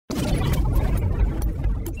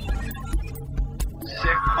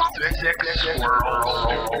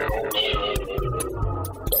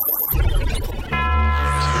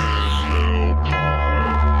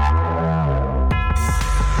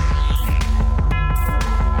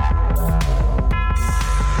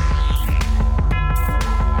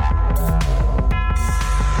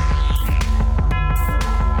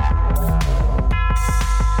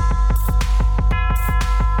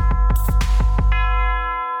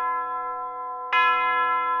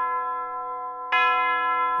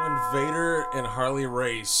Vader and Harley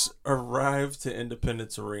Race arrive to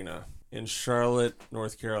Independence Arena in Charlotte,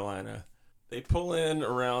 North Carolina. They pull in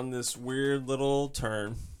around this weird little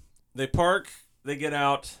turn. They park, they get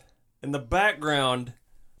out. In the background,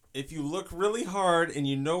 if you look really hard and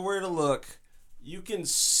you know where to look, you can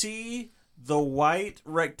see the white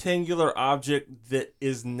rectangular object that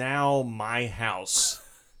is now my house.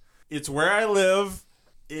 It's where I live.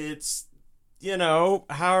 It's,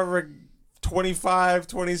 however 25,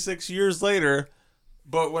 26 years later.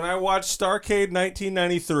 But when I watch Starrcade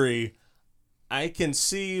 1993, I can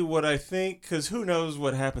see what I think, because who knows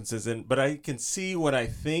what happens but I can see what I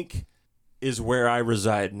think is where I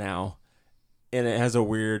reside now. And it has a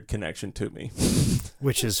weird connection to me.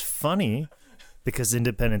 Which is funny, because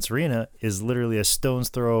Independence Arena is literally a stone's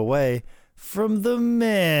throw away from the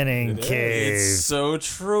Manning Cave. It's so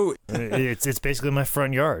true. It's basically my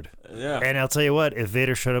front yard. Yeah. And I'll tell you what, if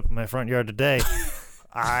Vader showed up in my front yard today,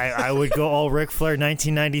 I would go all Ric Flair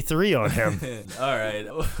 1993 on him. All right.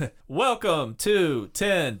 Welcome to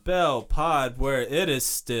 10 Bell Pod, where it is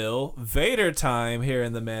still Vader time here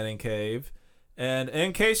in the Manning Cave. And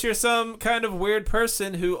in case you're some kind of weird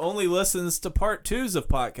person who only listens to part 2s of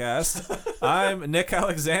podcasts, I'm Nick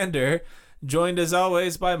Alexander, joined as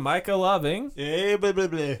always by Micah Loving. Hey, blah, blah,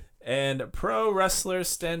 blah. And pro wrestler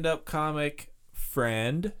stand-up comic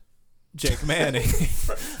friend Jake Manning.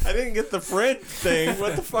 I didn't get the friend thing.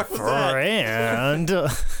 What the fuck was that? Friend.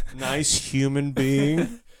 Nice human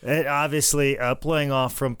being. And obviously, playing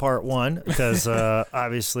off from part 1, because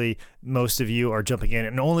obviously most of you are jumping in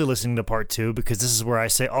and only listening to part 2, because this is where I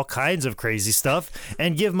say all kinds of crazy stuff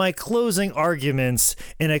and give my closing arguments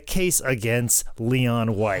in a case against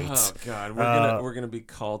Leon White. Oh God, we're gonna be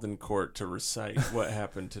called in court to recite what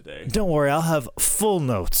happened today. Don't worry, I'll have full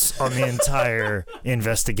notes on the entire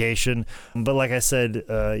investigation. But like I said,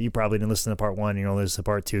 you probably didn't listen to part 1. You don't listen to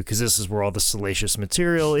part 2, because this is where all the salacious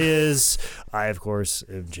material is. I, of course,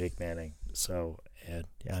 am Jake Manning. And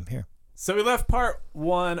I'm here. So we left part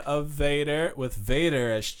 1 of Vader with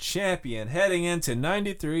Vader as champion heading into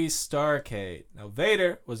 93 Starrcade. Now,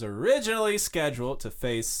 Vader was originally scheduled to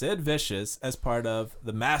face Sid Vicious as part of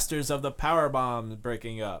the Masters of the Powerbomb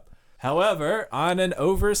breaking up. However, on an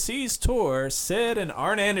overseas tour, Sid and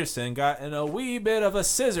Arn Anderson got in a wee bit of a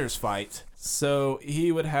scissors fight, so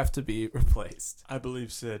he would have to be replaced. I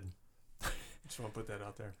believe Sid. Just want to put that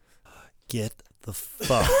out there. Get the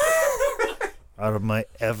fuck out of my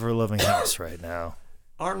ever-loving house right now.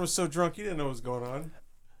 Arn was so drunk he didn't know what was going on.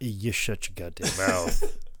 You shut your goddamn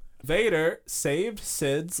mouth. Vader saved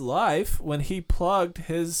Sid's life when he plugged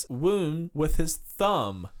his wound with his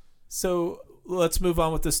thumb. So let's move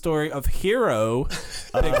on with the story of Hero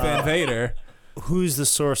Big Van Vader. Who's the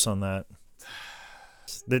source on that?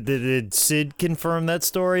 Did Sid confirm that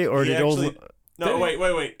story, or did actually, No,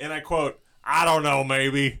 wait. And I quote, "I don't know,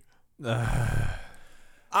 maybe."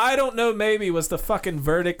 I don't know, maybe was the fucking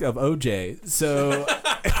verdict of OJ. So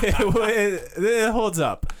it holds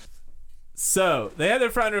up. So they had to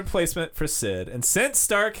find a replacement for Sid. And since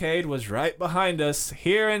Starrcade was right behind us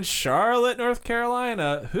here in Charlotte, North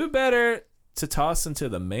Carolina, who better to toss into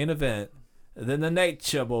the main event than the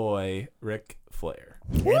Nature Boy, Ric Flair?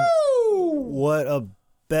 Woo! What a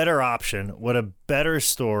better option. What a better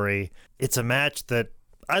story. It's a match that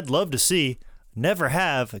I'd love to see. Never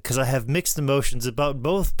have, because I have mixed emotions about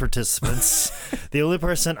both participants. The only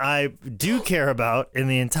person I do care about in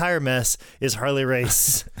the entire mess is Harley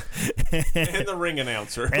Race. And the ring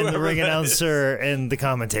announcer. And the ring announcer and the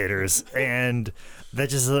commentators. And that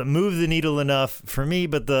just moved the needle enough for me.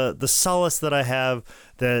 But the solace that I have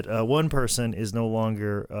that one person is no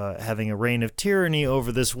longer having a reign of tyranny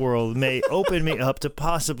over this world may open me up to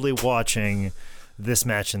possibly watching this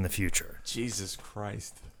match in the future. Jesus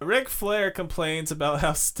Christ. Ric Flair complains about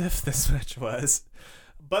how stiff this match was,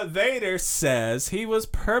 but Vader says he was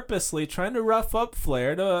purposely trying to rough up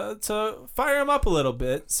Flair to fire him up a little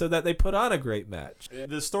bit so that they put on a great match. The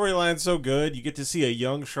storyline's so good. You get to see a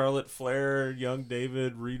young Charlotte Flair, young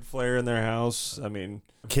David Reed Flair in their house. I mean,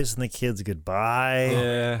 kissing the kids goodbye.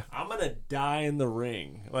 Yeah. I'm going to die in the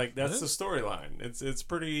ring. Like, that's the storyline. It's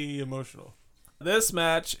pretty emotional. This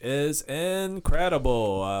match is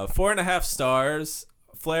incredible. 4.5 stars.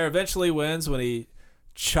 Flair eventually wins when he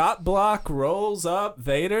chop block rolls up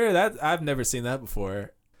Vader. That I've never seen that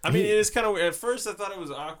before. I mean, it is kind of weird. At first, I thought it was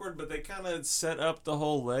awkward, but they kind of set up the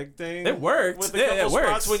whole leg thing. It worked. With a Yeah, couple it spots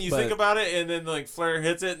works, when you but- think about it, and then like Flair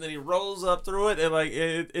hits it, and then he rolls up through it, and like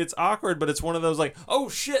it's awkward, but it's one of those like, oh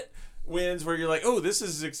shit, wins where you're like, oh, this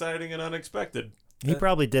is exciting and unexpected. He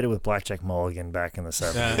probably did it with Blackjack Mulligan back in the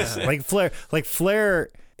 70s. Yeah. Like Flair,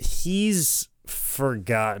 he's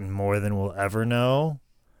forgotten more than we'll ever know.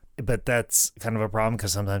 But that's kind of a problem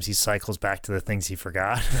because sometimes he cycles back to the things he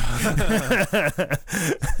forgot.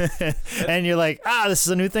 And you're like, this is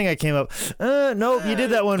a new thing I came up. Nope, you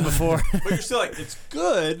did that one before. But you're still like, it's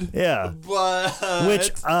good. Yeah. But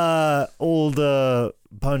Which old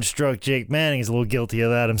punch drunk Jake Manning is a little guilty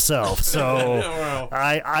of that himself. So Well,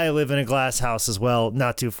 I live in a glass house as well,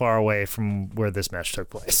 not too far away from where this match took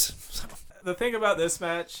place. So. The thing about this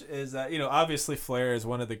match is that, obviously Flair is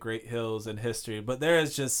one of the great heels in history, but there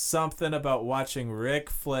is just something about watching Ric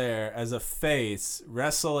Flair as a face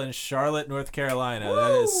wrestle in Charlotte, North Carolina.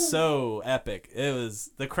 That is so epic.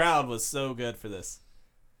 The crowd was so good for this.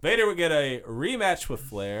 Vader would get a rematch with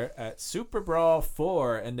Flair at Super Brawl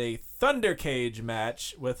 4 and a Thunder Cage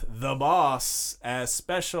match with The Boss as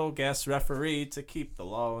special guest referee to keep the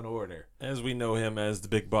law and order. as we know him as the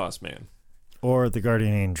Big Boss Man, Or the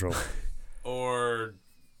Guardian Angel. or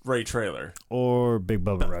Ray Traylor, Or Big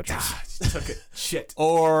Bubba Rogers. Took it. Shit.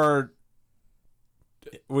 or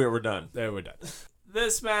we're done. There, we're done.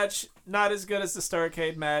 This match, not as good as the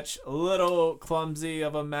Starrcade match. A little clumsy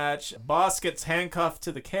of a match. Boss gets handcuffed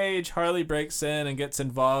to the cage. Harley breaks in and gets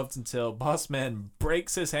involved until Boss Man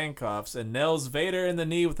breaks his handcuffs and nails Vader in the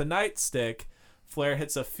knee with a nightstick. Flair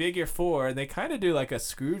hits a figure 4, and they kind of do like a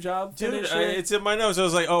screw job Dude, finisher. it's in my notes. I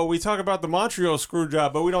was like, oh, we talk about the Montreal screw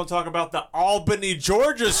job, but we don't talk about the Albany,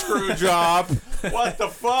 Georgia screw job. What the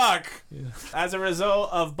fuck? As a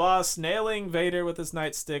result of Boss nailing Vader with his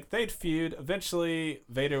nightstick, they'd feud. Eventually,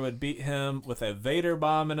 Vader would beat him with a Vader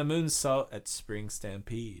bomb and a moonsault at Spring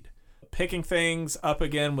Stampede. Picking things up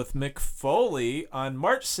again with Mick Foley, on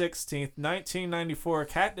March 16th, 1994,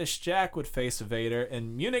 Cactus Jack would face Vader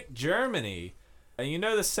in Munich, Germany. And you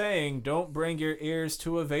know the saying, don't bring your ears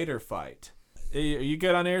to a Vader fight. Are you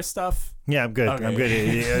good on ear stuff? Yeah, I'm good. Okay. I'm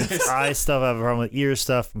good. Eye stuff, I have a problem with. Ear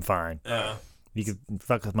stuff, I'm fine. You can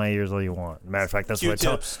fuck with my ears all you want. Matter of fact, that's what I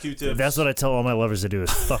tell. Q-tips. That's what I tell all my lovers to do: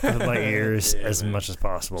 is fuck with my ears as much as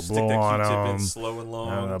possible. Stick blow that on Q-tip in them, slow and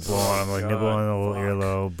long. blow on them, like nibble God, on the little fuck.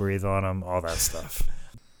 earlobe, breathe on them, all that stuff.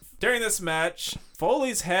 During this match,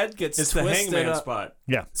 Foley's head gets It's the twisted hangman up. spot.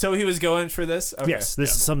 Yeah. So he was going for this? Okay. Yes,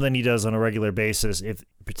 this is something he does on a regular basis.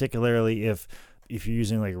 Particularly if you're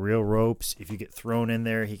using like real ropes, if you get thrown in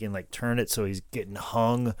there, he can like turn it so he's getting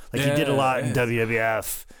hung. Like he did a lot in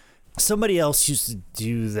WWF. Somebody else used to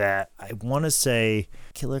do that. I want to say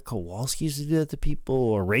Killer Kowalski used to do that to people,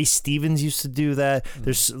 or Ray Stevens used to do that.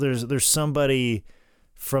 There's somebody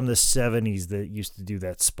from the 70s that used to do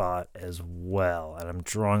that spot as well, and I'm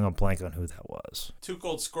drawing a blank on who that was. Too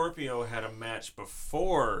Cold Scorpio had a match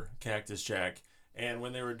before Cactus Jack, and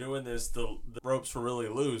when they were doing this, the ropes were really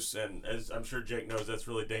loose, and as I'm sure Jake knows, that's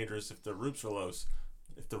really dangerous if the ropes are loose.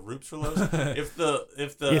 If the ropes are loose? if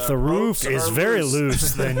the roof ropes is are very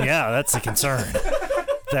loose, then yeah, that's a concern.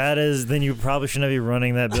 Then you probably shouldn't be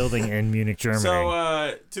running that building in Munich, Germany.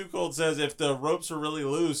 So Too Cold says if the ropes are really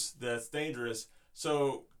loose, that's dangerous.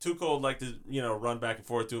 So Too Cold liked to, run back and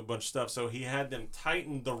forth, do a bunch of stuff. So he had them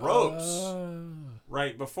tighten the ropes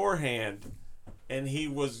right beforehand, and he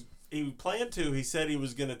planned to. He said he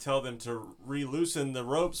was going to tell them to re-loosen the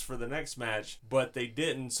ropes for the next match, but they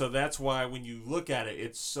didn't. So that's why when you look at it,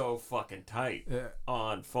 it's so fucking tight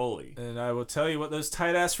on Foley. And I will tell you what those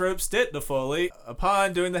tight-ass ropes did to Foley.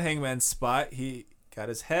 Upon doing the hangman spot, he got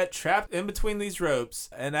his head trapped in between these ropes,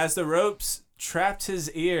 and as the ropes trapped his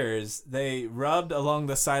ears, they rubbed along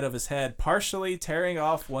the side of his head, partially tearing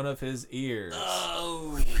off one of his ears.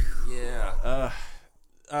 Oh, yeah.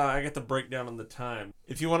 I got the breakdown on the time.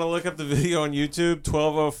 If you want to look up the video on YouTube,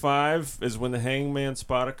 12:05 is when the hangman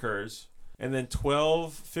spot occurs. And then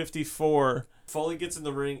 12:54, Foley gets in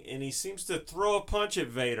the ring and he seems to throw a punch at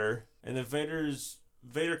Vader. And then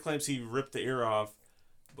Vader claims he ripped the ear off.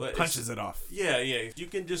 But Punches it off. Yeah. You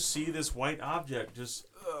can just see this white object just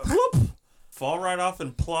whoop, fall right off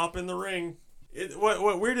and plop in the ring. What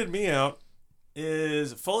weirded me out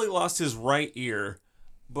is Foley lost his right ear.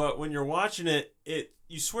 But when you're watching it,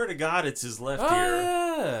 you swear to God it's his left ear.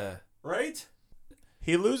 Yeah. Right?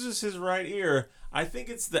 He loses his right ear. I think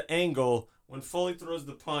it's the angle. When Foley throws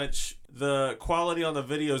the punch, the quality on the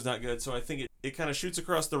video is not good, so I think it kind of shoots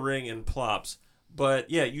across the ring and plops.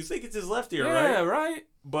 But yeah, you think it's his left ear, Yeah, right? right.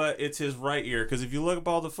 But it's his right ear, because if you look up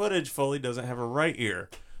all the footage, Foley doesn't have a right ear.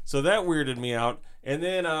 So that weirded me out. And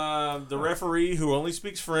then the referee, who only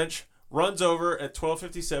speaks French, runs over at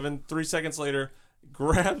 12:57, 3 seconds later,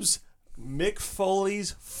 grabs Mick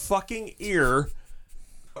Foley's fucking ear,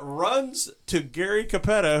 runs to Gary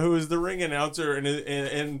Capetta, who is the ring announcer,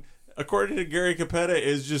 and according to Gary Capetta,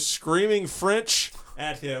 is just screaming French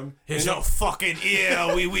at him. Here's your fucking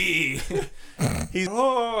ear, wee wee. He's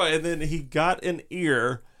and then he got an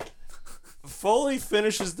ear. Foley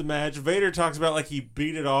finishes the match. Vader talks about like he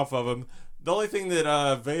beat it off of him. The only thing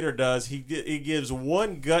that Vader does, he gives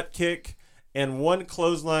one gut kick and one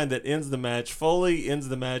clothesline that ends the match. Foley ends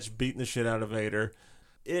the match beating the shit out of Vader.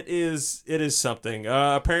 It is something.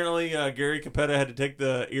 Apparently, Gary Capetta had to take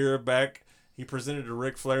the ear back. He presented to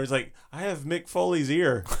Ric Flair. He's like, I have Mick Foley's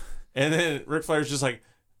ear. And then Ric Flair's just like,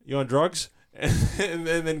 you on drugs? And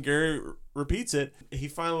then Gary repeats it. He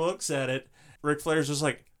finally looks at it. Ric Flair's just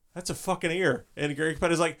like, that's a fucking ear. And Gary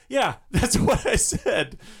Capetta's like, yeah, that's what I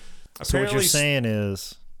said. So what you're saying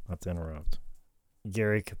is, not to interrupt,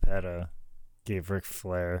 Gary Capetta gave Ric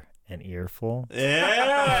Flair an earful.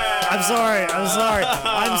 Yeah. I'm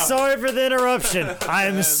sorry for the interruption.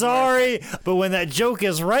 I'm sorry, but when that joke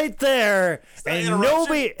is right there, and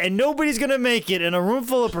nobody's gonna make it in a room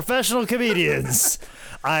full of professional comedians.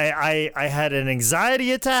 I had an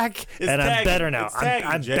anxiety attack, and I'm better now.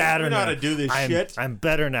 I'm better now. We know how to do this shit. I'm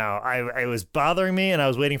better now. It was bothering me, and I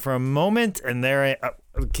was waiting for a moment, and there I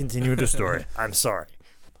continue the story. I'm sorry.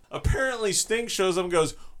 Apparently, Sting shows up and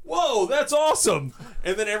goes, whoa, that's awesome.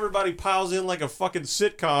 And then everybody piles in like a fucking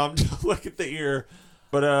sitcom to look at the ear.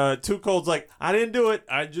 But Too Cold's like, I didn't do it.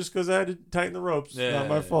 Just because I had to tighten the ropes. Yeah. Not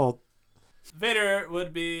my fault. Vader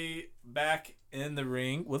would be back in the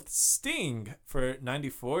ring with Sting for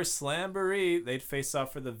 94 Slamboree. They'd face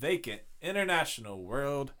off for the vacant International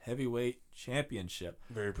World Heavyweight Championship.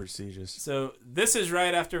 Very prestigious. So this is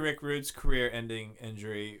right after Rick Rude's career-ending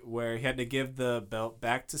injury, where he had to give the belt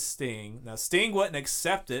back to Sting. Now, Sting wouldn't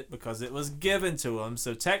accept it because it was given to him,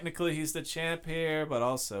 so technically he's the champ here, but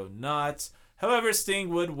also not. However, Sting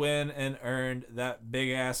would win and earned that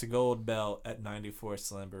big-ass gold belt at 94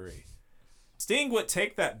 Slamboree. Sting would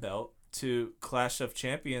take that belt to Clash of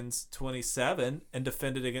Champions 27 and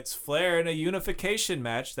defended against Flair in a unification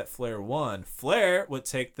match that Flair won. Flair would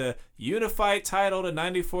take the unified title to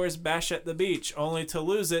 94's Bash at the Beach, only to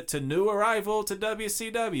lose it to new arrival to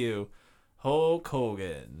WCW, Hulk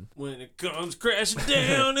Hogan. When it comes crashing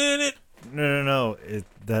down in it. No.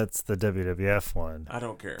 That's the WWF one. I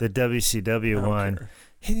don't care. The WCW one. Care.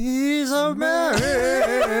 He's American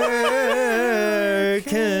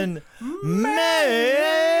made.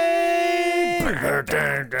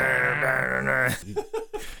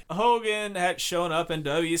 Hogan had shown up in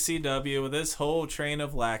WCW with his whole train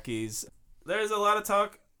of lackeys. There's a lot of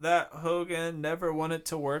talk that Hogan never wanted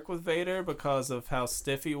to work with Vader because of how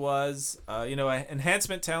stiff he was.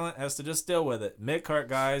 Enhancement talent has to just deal with it. Mid-card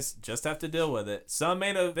guys just have to deal with it. Some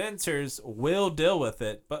main eventers will deal with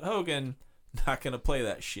it, but Hogan not going to play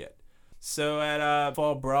that shit. So at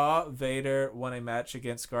Fall Brawl, Vader won a match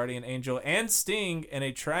against Guardian Angel and Sting in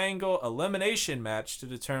a triangle elimination match to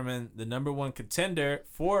determine the number one contender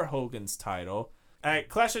for Hogan's title. At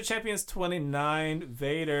Clash of Champions 29,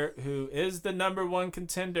 Vader, who is the number one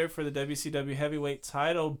contender for the WCW heavyweight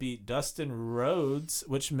title, beat Dustin Rhodes,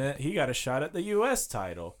 which meant he got a shot at the U.S.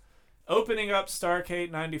 title. Opening up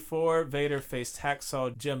Starrcade 94, Vader faced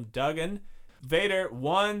Hacksaw Jim Duggan. Vader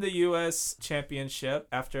won the U.S. Championship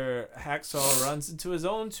after Hacksaw runs into his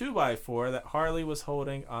own 2x4 that Harley was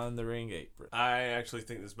holding on the ring apron. I actually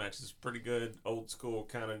think this match is pretty good. Old school,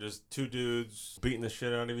 kind of just two dudes beating the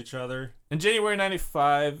shit out of each other. In January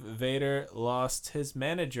 95, Vader lost his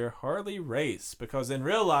manager, Harley Race, because in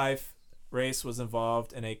real life, Race was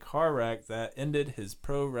involved in a car wreck that ended his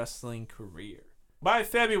pro wrestling career. By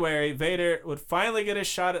February, Vader would finally get a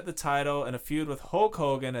shot at the title in a feud with Hulk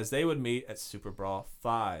Hogan as they would meet at Super Brawl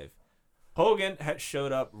 5. Hogan had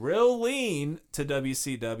showed up real lean to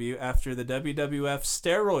WCW after the WWF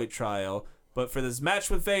steroid trial, but for this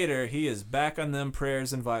match with Vader, he is back on them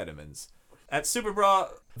prayers and vitamins. At Super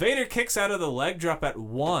Brawl, Vader kicks out of the leg drop at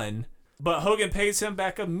 1, but Hogan pays him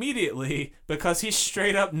back immediately because he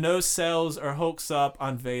straight up no-sells or hulks up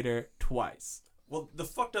on Vader twice. Well, the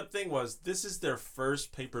fucked up thing was, this is their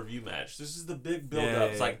first pay-per-view match. This is the big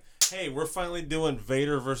build-up. It's like, hey, we're finally doing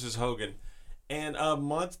Vader versus Hogan. And a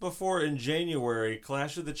month before, in January,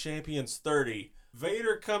 Clash of the Champions 30,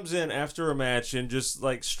 Vader comes in after a match in just,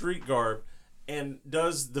 like, street garb and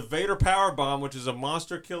does the Vader Powerbomb, which is a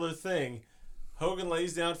monster killer thing. Hogan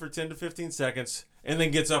lays down for 10 to 15 seconds and then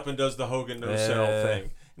gets up and does the Hogan no-sell thing.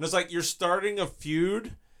 And it's like you're starting a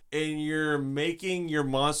feud and you're making your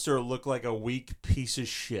monster look like a weak piece of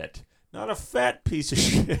shit. Not a fat piece of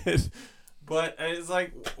shit. But it's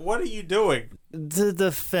like, what are you doing? To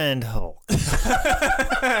defend Hulk. Is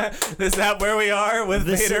that where we are with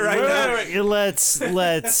Vader right now?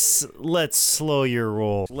 Let's slow your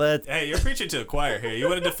roll. Hey, you're preaching to the choir here. You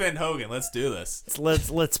want to defend Hogan? Let's do this.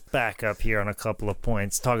 Let's back up here on a couple of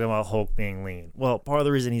points talking about Hulk being lean. Well, part of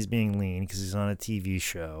the reason he's being lean because he's on a TV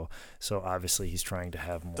show, so obviously he's trying to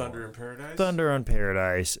have more. Thunder in Paradise? Thunder on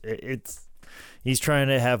Paradise. He's trying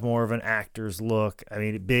to have more of an actor's look. I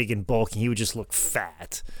mean, big and bulky. He would just look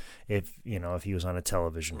fat if he was on a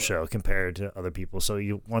television show compared to other people. So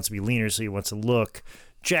he wants to be leaner, so he wants to look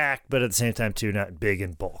jacked, but at the same time, too, not big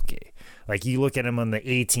and bulky. Like, you look at him on the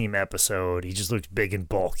A-Team episode, he just looked big and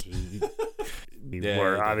bulky.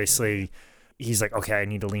 Where obviously he's like, okay, I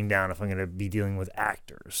need to lean down if I'm going to be dealing with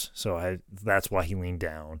actors. So that's why he leaned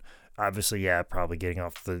down. Obviously, yeah, probably getting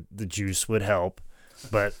off the juice would help.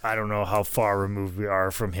 But I don't know how far removed we are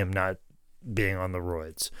from him not being on the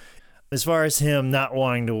roids. As far as him not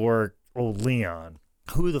wanting to work old Leon,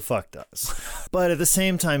 who the fuck does? But at the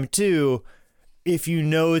same time, too, if you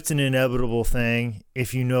know it's an inevitable thing,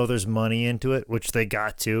 if you know there's money into it, which they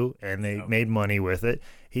got to, and they made money with it,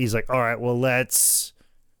 he's like, all right, well, let's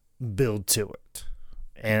build to it.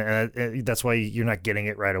 And that's why you're not getting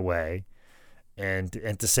it right away. And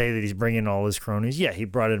to say that he's bringing all his cronies, yeah, he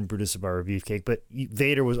brought in Brutus the Barber Beefcake, but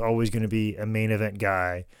Vader was always going to be a main event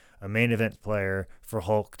guy, a main event player for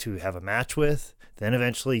Hulk to have a match with, then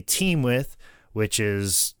eventually team with, which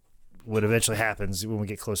is what eventually happens when we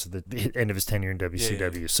get close to the end of his tenure in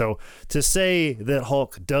WCW. Yeah. So to say that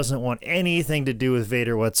Hulk doesn't want anything to do with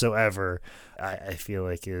Vader whatsoever, I feel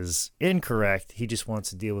like is incorrect. He just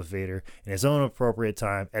wants to deal with Vader in his own appropriate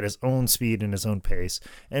time, at his own speed and his own pace.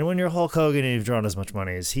 And when you're Hulk Hogan and you've drawn as much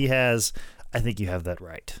money as he has, I think you have that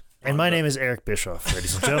right. And my name is Eric Bischoff,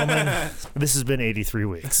 ladies and gentlemen. This has been 83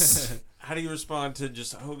 weeks. How do you respond to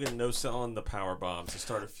just Hogan no-selling the power bomb to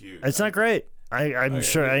start a feud? It's not great. I'm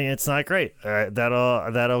sure it's not great.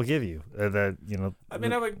 That'll give you that. I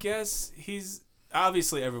mean, I would guess he's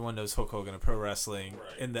obviously everyone knows Hulk Hogan in pro wrestling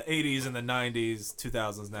in the 80s and the 90s,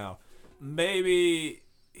 2000s now. Maybe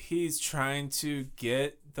he's trying to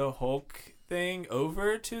get the Hulk thing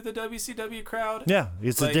over to the WCW crowd. Yeah,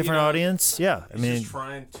 it's a different audience. Yeah, I mean, just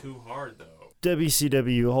trying too hard though.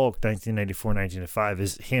 WCW Hulk 1994-1995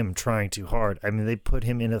 is him trying too hard. I mean, they put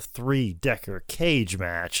him in a 3-decker cage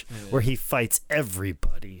match where he fights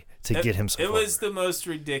everybody to get himself It was over. the most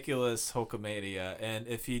ridiculous Hulkamania, and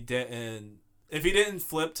if he didn't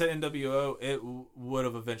flip to NWO, it would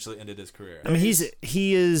have eventually ended his career. I mean,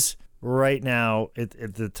 he is right now,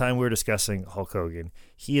 at the time we're discussing Hulk Hogan,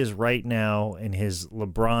 he is right now in his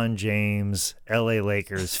LeBron James, LA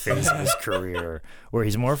Lakers phase of his career, where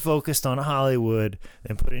he's more focused on Hollywood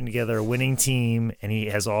than putting together a winning team, and he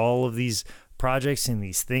has all of these projects and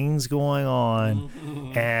these things going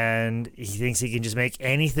on, and he thinks he can just make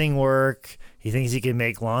anything work. He thinks he can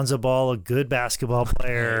make Lonzo Ball a good basketball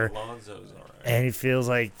player. Hey, Lonzo's all right. And he feels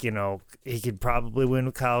like, he could probably win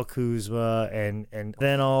with Kyle Kuzma, and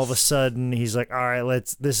then all of a sudden he's like, all right,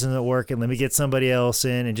 this isn't working. Let me get somebody else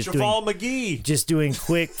in, and Javal McGee, just doing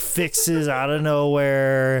quick fixes out of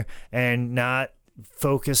nowhere, and not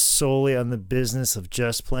focused solely on the business of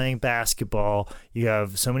just playing basketball. You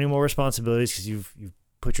have so many more responsibilities because you've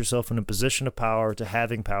put yourself in a position of power to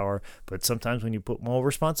having power, but sometimes when you put more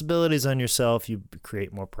responsibilities on yourself, you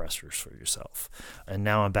create more pressures for yourself. And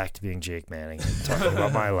now I'm back to being Jake Manning and talking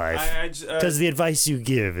about my life, because the advice you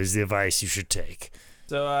give is the advice you should take.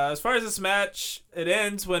 So as far as this match, it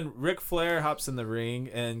ends when Ric Flair hops in the ring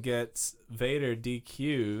and gets Vader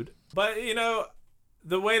DQ'd. But,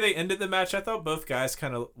 the way they ended the match, I thought both guys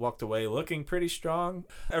kind of walked away looking pretty strong.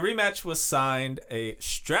 A rematch was signed, a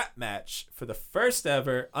strap match for the first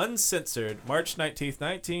ever uncensored March 19th,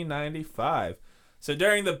 1995. So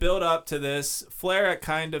during the build-up to this, Flair had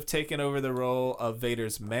kind of taken over the role of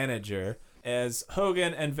Vader's manager as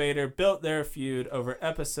Hogan and Vader built their feud over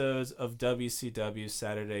episodes of WCW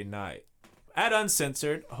Saturday Night. At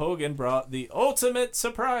Uncensored, Hogan brought the ultimate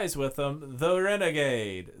surprise with him, the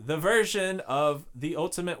Renegade, the version of the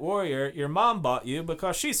Ultimate Warrior your mom bought you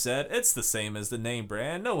because she said it's the same as the name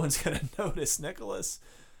brand. No one's going to notice, Nicholas.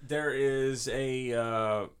 There is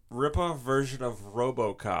a rip-off version of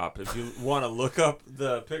RoboCop. If you want to look up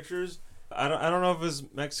the pictures, I don't know if it's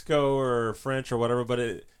Mexico or French or whatever, but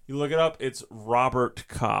you look it up, it's Robert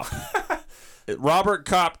Cop. Robert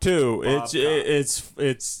Cop too. Bob Cop. It's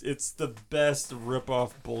the best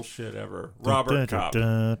rip-off bullshit ever. Robert Cop.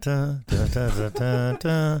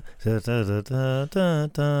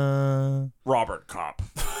 Robert Cop.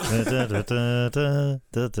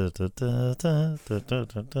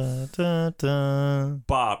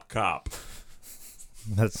 Bob Cop.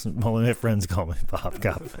 That's only my friends call me Bob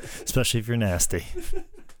Cop, especially if you're nasty.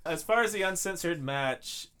 As far as the uncensored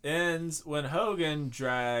match ends when Hogan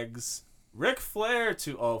drags Ric Flair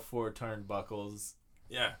to all 4 turnbuckles.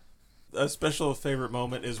 Yeah. A special favorite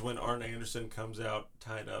moment is when Arn Anderson comes out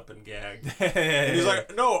tied up and gagged. And he's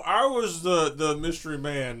like, no, I was the mystery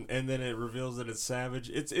man. And then it reveals that it's Savage.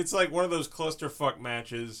 It's like one of those clusterfuck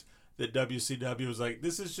matches that WCW was like,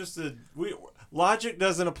 this is just logic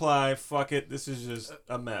doesn't apply. Fuck it. This is just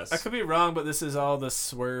a mess. I could be wrong, but this is all the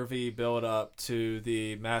swervy build up to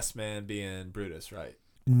the Masked Man being Brutus, right?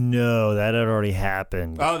 No, that had already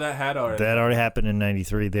happened. Oh, that had already. That already happened in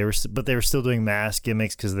 '93. They were still doing mask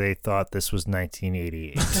gimmicks because they thought this was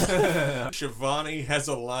 1988. Shivani has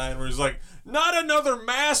a line where he's like, not another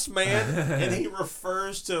Masked Man. And he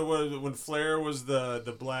refers to when Flair was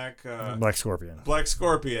the black... Black Scorpion. Black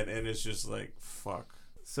Scorpion. And it's just like, fuck.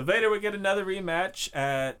 So Vader would get another rematch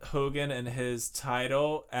at Hogan and his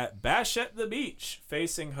title at Bash at the Beach,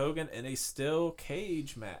 facing Hogan in a steel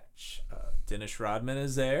cage match. Dennis Rodman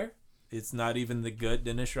is there. It's not even the good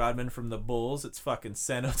Dennis Rodman from the Bulls. It's fucking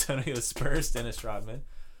San Antonio Spurs Dennis Rodman.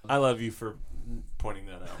 I love you for pointing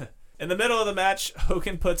that out. In the middle of the match,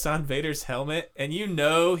 Hogan puts on Vader's helmet, and you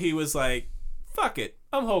know he was like, fuck it,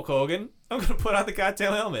 I'm Hulk Hogan. I'm going to put on the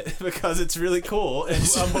goddamn helmet because it's really cool. And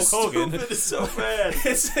I'm Hulk Hogan. It's so bad.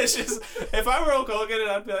 It's just, if I were Hulk Hogan,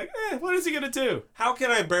 I'd be like, what is he going to do? How can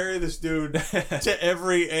I bury this dude to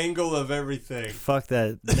every angle of everything? Fuck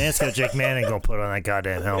that. Man's got Jake Manning gonna put on that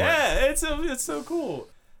goddamn helmet. Yeah, it's so cool.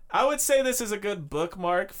 I would say this is a good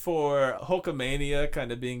bookmark for Hulkamania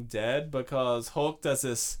kind of being dead because Hulk does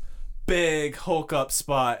this big Hulk up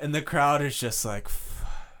spot and the crowd is just like,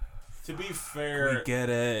 to be fair, we get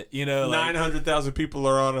it. You know, like, 900,000 people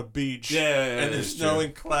are on a beach. And there's no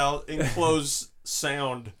true. enclosed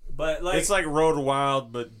sound. But like, it's like Road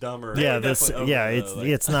Wild, but dumber. Yeah,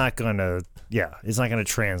 definitely it's not gonna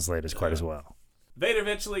translate as quite as well. Vader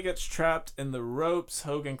eventually gets trapped in the ropes.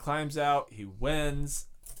 Hogan climbs out. He wins.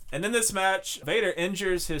 And in this match, Vader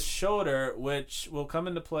injures his shoulder, which will come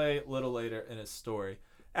into play a little later in his story.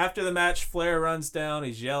 After the match, Flair runs down.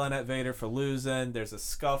 He's yelling at Vader for losing. There's a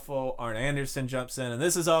scuffle. Arn Anderson jumps in. And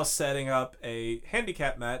this is all setting up a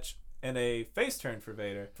handicap match and a face turn for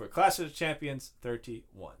Vader for Clash of the Champions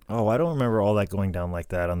 31. Oh, I don't remember all that going down like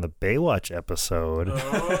that on the Baywatch episode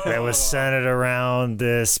that was centered around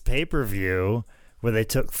this pay-per-view where they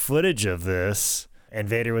took footage of this and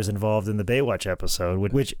Vader was involved in the Baywatch episode,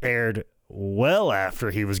 which aired well after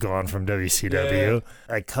he was gone from WCW.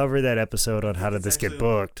 Yeah. I covered that episode on How Did This Get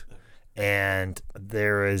Booked, and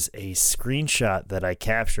there is a screenshot that I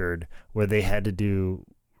captured where they had to do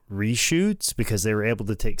reshoots because they were able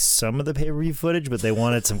to take some of the pay-per-view footage, but they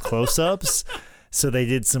wanted some close-ups. So they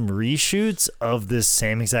did some reshoots of this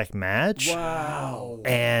same exact match. Wow.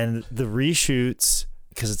 And the reshoots,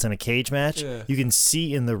 because it's in a cage match, you can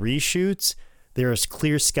see in the reshoots there is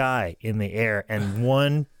clear sky in the air and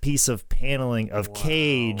one piece of paneling of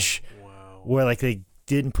cage where like they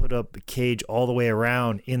didn't put up the cage all the way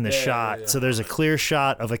around in the shot. So there's a clear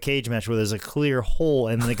shot of a cage match where there's a clear hole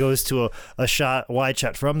and then it goes to a wide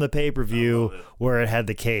shot from the pay-per-view where it had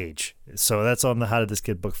the cage. So that's on the How Did This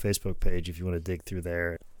Get Booked Facebook page if you want to dig through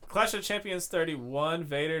there. Clash of Champions 31,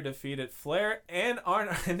 Vader defeated Flair and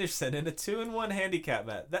Arn Anderson in a 2-1 handicap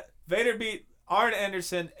match. Vader beat Arn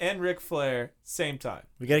Anderson and Ric Flair same time.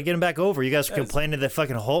 We got to get him back over. You guys are complaining that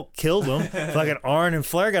fucking Hulk killed him. Fucking Arn and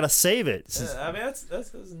Flair got to save it. I mean,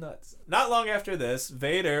 that's nuts. Not long after this,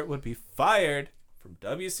 Vader would be fired from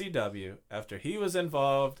WCW after he was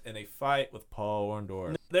involved in a fight with Paul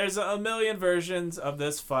Orndorff. There's a million versions of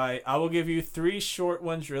this fight. I will give you 3 short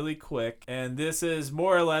ones really quick, and this is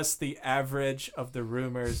more or less the average of the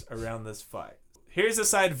rumors around this fight. Here's the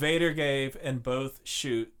side Vader gave in both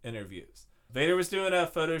shoot interviews. Vader was doing a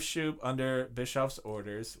photo shoot under Bischoff's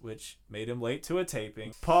orders, which made him late to a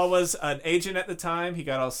taping. Paul was an agent at the time. He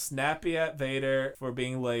got all snappy at Vader for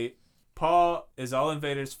being late. Paul is all in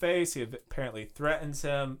Vader's face. He apparently threatens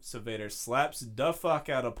him, so Vader slaps the fuck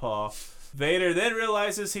out of Paul. Vader then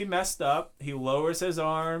realizes he messed up. He lowers his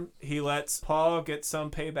arm. He lets Paul get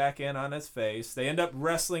some payback in on his face. They end up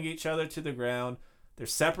wrestling each other to the ground. They're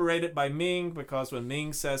separated by Ming because when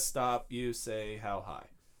Ming says stop, you say how high.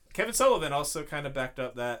 Kevin Sullivan also kind of backed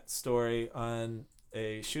up that story on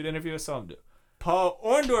a shoot interview I saw him do. Paul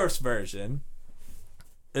Orndorff's version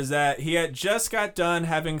is that he had just got done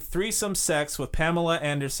having threesome sex with Pamela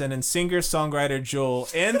Anderson and singer-songwriter Jewel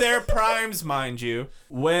in their primes, mind you,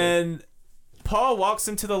 when Paul walks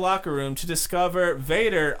into the locker room to discover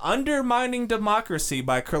Vader undermining democracy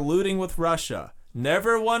by colluding with Russia.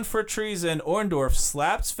 Never one for treason, Orndorff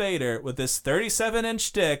slaps Vader with his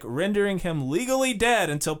 37-inch dick, rendering him legally dead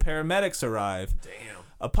until paramedics arrive. Damn.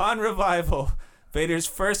 Upon revival, Vader's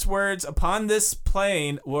first words upon this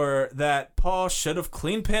plane were that Paul should have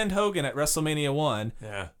clean-pinned Hogan at WrestleMania 1,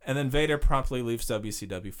 Yeah, and then Vader promptly leaves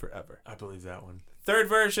WCW forever. I believe that one. Third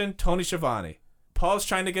version, Tony Schiavone. Paul's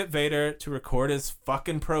trying to get Vader to record his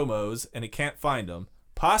fucking promos, and he can't find them,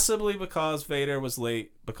 possibly because Vader was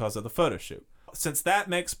late because of the photo shoot. Since that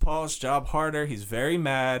makes Paul's job harder, he's very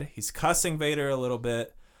mad. He's cussing Vader a little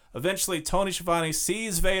bit. Eventually, Tony Schiavone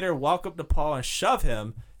sees Vader walk up to Paul and shove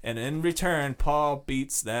him, and in return, Paul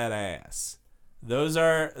beats that ass. Those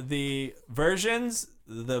are the versions.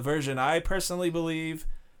 The version I personally believe,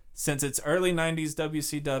 since it's early 90s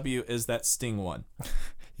WCW, is that Sting one.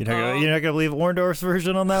 You're not gonna believe Orndorff's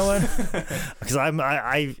version on that one, because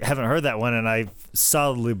I haven't heard that one, and I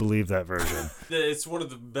solidly believe that version. It's one of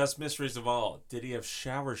the best mysteries of all. Did he have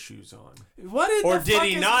shower shoes on? Or Did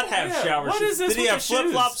he not have shower shoes? Did he have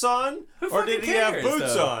flip-flops on? Or did he have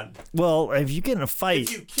boots on? Well, if you get in a fight,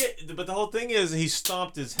 But the whole thing is he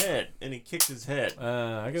stomped his head and he kicked his head.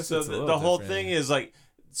 I guess So it's a little the whole different. thing is like,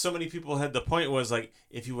 so many people had the point was like,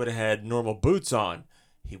 if he would have had normal boots on,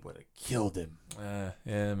 he would have killed him.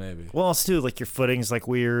 Yeah, maybe. well, also too, like your footing's like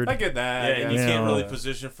weird. I get that. Yeah, and you Yeah. can't really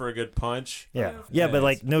position for a good punch. Yeah, Yeah, but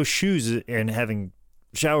like it's- no shoes and having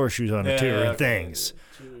shower shoes on are two different things.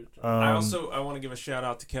 I want to give a shout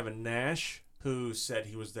out to Kevin Nash, who said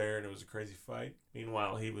he was there and it was a crazy fight.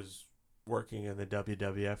 Meanwhile, he was working in the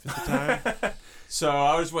WWF at the time. So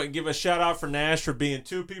I just want to give a shout out for Nash for being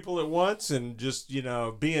two people at once and just, being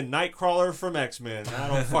Nightcrawler from X-Men. I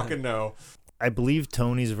don't fucking know. I believe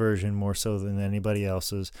Tony's version more so than anybody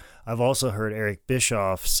else's. I've also heard Eric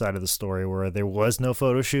Bischoff's side of the story where there was no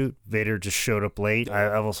photo shoot. Vader just showed up late.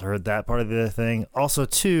 I've also heard that part of the thing. Also,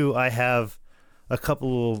 too, I have a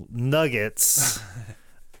couple nuggets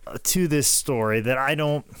to this story that I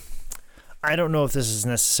don't know if this is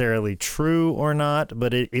necessarily true or not,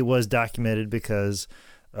 but it was documented because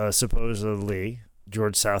supposedly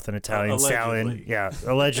George South and Italian Stallion,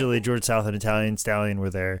 allegedly George South and Italian Stallion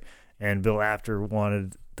were there. And Bill Apter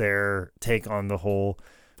wanted their take on the whole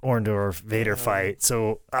Orndorff-Vader fight.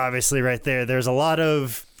 So obviously right there's a lot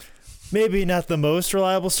of maybe not the most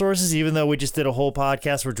reliable sources, even though we just did a whole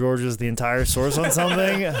podcast where George was the entire source on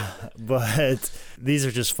something. But these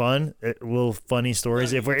are just fun, little funny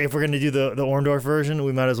stories. If we're going to do the Orndorff version,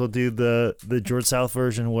 we might as well do the George South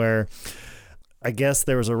version where I guess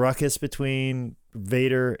there was a ruckus between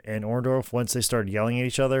Vader and Orndorff once they started yelling at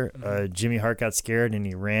each other. Jimmy Hart got scared and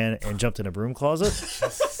he ran and jumped in a broom closet.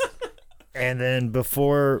 And then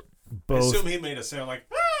before both, I assume he made a sound like,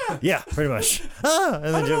 ah! yeah, pretty much. And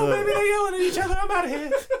then Maybe they're yelling at each other. I'm out of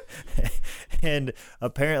here. And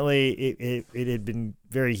apparently it had been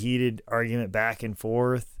very heated argument back and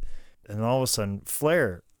forth. And all of a sudden,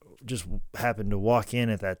 Flair just happened to walk in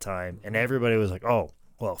at that time. And everybody was like, oh,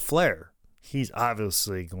 well, Flair, he's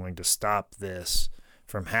obviously going to stop this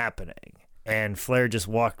from happening. And Flair just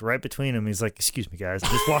walked right between them. He's like, excuse me, guys.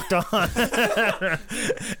 And just walked on.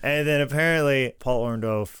 And then apparently Paul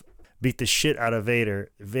Orndorff beat the shit out of Vader.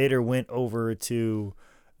 Vader went over to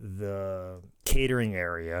the catering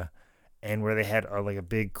area, and where they had like a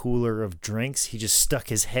big cooler of drinks, he just stuck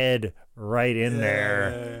his head right in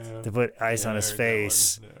there to put ice on his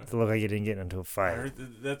face to look like he didn't get into a I fight. heard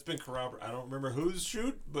that's been corroborated. I don't remember whose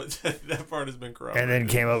shoot, but that part has been corroborated. And then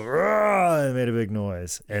came up "Rah!" and made a big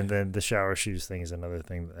noise. And then the shower shoes thing is another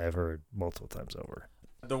thing that I've heard multiple times over.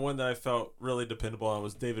 The one that I felt really dependable on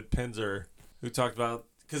was David Penzer, who talked about,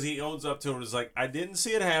 because he owns up to it, was like, I didn't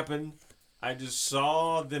see it happen. I just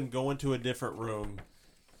saw them go into a different room.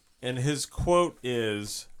 And his quote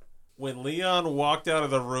is, when Leon walked out of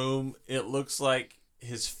the room, it looks like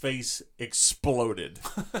his face exploded.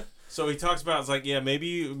 So he talks about, it's like, yeah,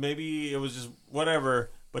 maybe it was just whatever,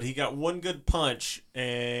 but he got one good punch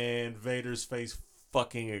and Vader's face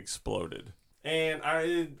fucking exploded. And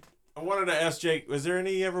I wanted to ask Jake, was there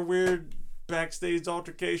any ever weird backstage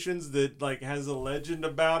altercations that like has a legend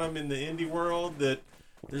about him in the indie world, that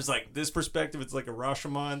there's like this perspective, it's like a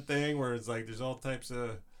Rashomon thing where it's like there's all types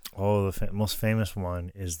of... Oh, the most famous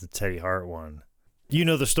one is the Teddy Hart one. Do you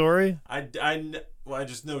know the story? I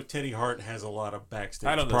just know Teddy Hart has a lot of backstage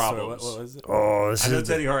I don't know. problems. What was it? Oh, I know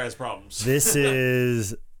Teddy Hart has problems. This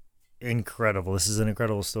is incredible. This is an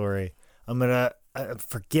incredible story. I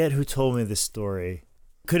forget who told me this story.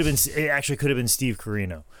 could have been. It actually could have been Steve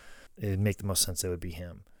Corino. It'd make the most sense. It would be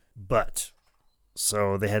him. But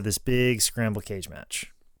so they had this big scramble cage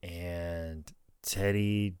match, and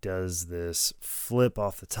Teddy does this flip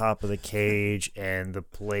off the top of the cage, and the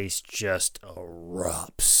place just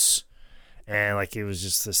erupts. And like it was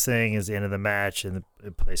just this thing is the end of the match, and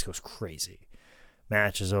the place goes crazy.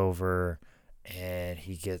 Match is over, and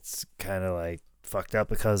he gets kind of like fucked up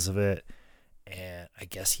because of it. And I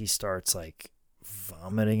guess he starts like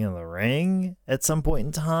vomiting in the ring at some point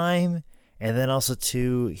in time. And then also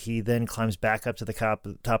too, he then climbs back up to the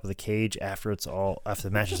top of the cage after the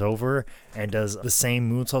match is over, and does the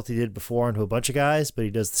same moonsault he did before onto a bunch of guys, but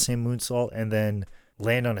he does the same moonsault and then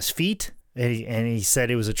land on his feet. And he said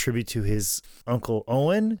it was a tribute to his uncle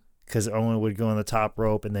Owen, because Owen would go on the top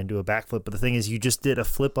rope and then do a backflip. But the thing is, you just did a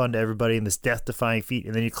flip onto everybody in this death-defying feat,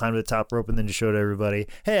 and then you climbed to the top rope and then just showed everybody,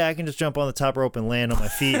 hey, I can just jump on the top rope and land on my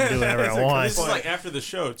feet and do whatever I want. This is like after the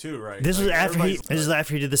show too, right? This like was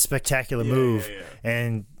after he did the spectacular move,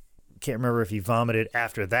 and can't remember if he vomited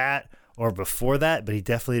after that or before that, but he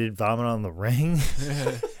definitely did vomit on the ring.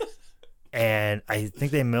 And I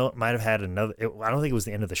think they might have had another. I don't think it was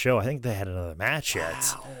the end of the show. I think they had another match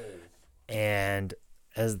yet. Wow. And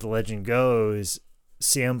as the legend goes,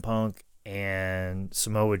 CM Punk and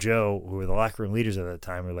Samoa Joe, who were the locker room leaders at the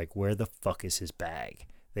time, were like, where the fuck is his bag?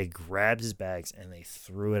 They grabbed his bags and they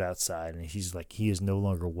threw it outside. And he's like, he is no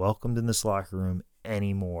longer welcomed in this locker room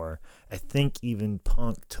anymore. I think even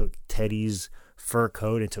Punk took Teddy's fur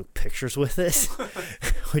coat and took pictures with it,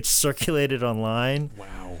 which circulated online.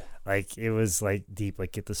 Wow. Like, it was like deep,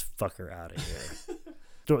 like, get this fucker out of here.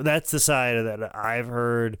 So that's the side of that I've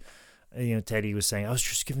heard. You know, Teddy was saying, I was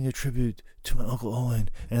just giving a tribute to my Uncle Owen,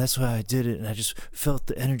 and that's why I did it, and I just felt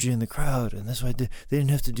the energy in the crowd, and that's why I did. They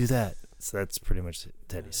didn't have to do that. So that's pretty much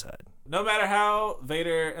Teddy's side. No matter how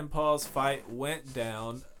Vader and Paul's fight went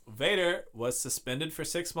down, Vader was suspended for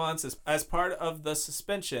 6 months. As part of the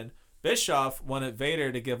suspension, Bischoff wanted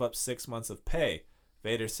Vader to give up 6 months of pay.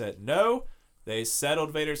 Vader said no. They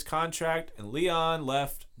settled Vader's contract, and Leon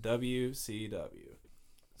left WCW.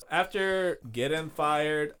 After getting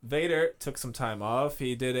fired, Vader took some time off.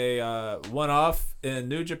 He did a one-off in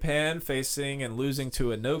New Japan, facing and losing to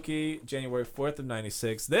Inoki January 4th of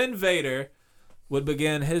 96. Then Vader would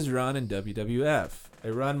begin his run in WWF.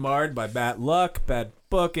 A run marred by bad luck, bad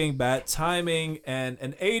booking, bad timing, and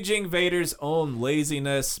an aging Vader's own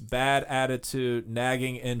laziness, bad attitude,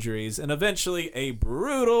 nagging injuries, and eventually a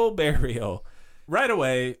brutal burial. Right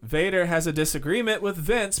away, Vader has a disagreement with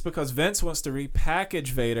Vince because Vince wants to repackage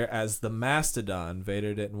Vader as the Mastodon.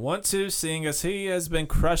 Vader didn't want to, seeing as he has been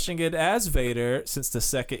crushing it as Vader since the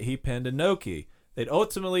second he pinned Inoki. They'd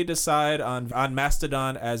ultimately decide on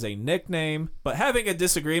Mastodon as a nickname, but having a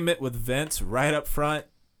disagreement with Vince right up front,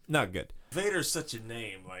 not good. Vader's such a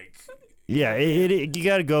name, like... Yeah, you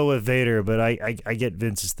got to go with Vader, but I get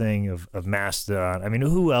Vince's thing of Mastodon. I mean,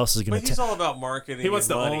 who else is going to... But he's all about marketing. He wants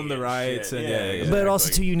to money own the rights. And yeah, exactly. But also,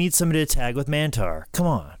 too, you need somebody to tag with Mantar. Come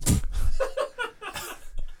on.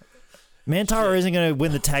 Mantar isn't going to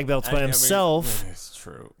win the tag belts by himself. It's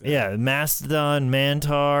true. Yeah, Mastodon,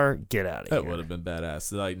 Mantar, get out of here. That would have been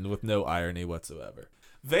badass, like with no irony whatsoever.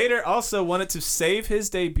 Vader also wanted to save his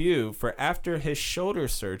debut for after his shoulder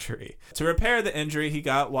surgery to repair the injury he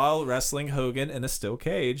got while wrestling Hogan in a steel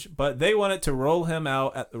cage, but they wanted to roll him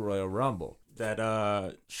out at the Royal Rumble.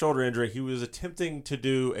 That shoulder injury, he was attempting to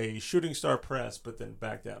do a shooting star press, but then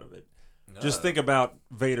backed out of it. Just think about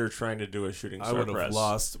Vader trying to do a shooting star press. I would have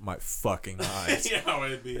lost my fucking eyes. Yeah,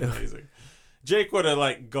 it'd be amazing. Jake would have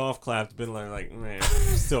like golf clapped, been like, man,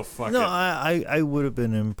 still fucking. No, I would have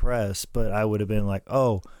been impressed, but I would have been like,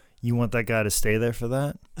 oh, you want that guy to stay there for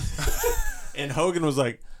that? And Hogan was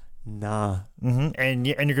like, nah. Mm-hmm. And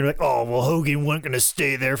you're gonna be like, oh, well, Hogan wasn't gonna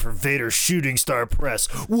stay there for Vader's shooting star press.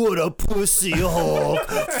 What a pussy, Hulk!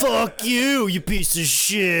 Fuck you, you piece of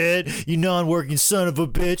shit! You non-working son of a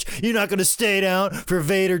bitch! You're not gonna stay down for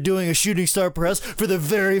Vader doing a shooting star press for the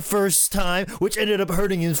very first time, which ended up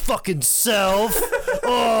hurting his fucking self.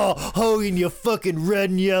 Oh, Hogan, you fucking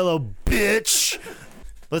red and yellow bitch!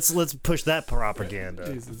 Let's push that propaganda.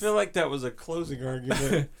 I feel like that was a closing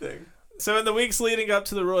argument thing. So in the weeks leading up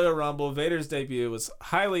to the Royal Rumble, Vader's debut was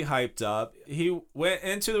highly hyped up. He went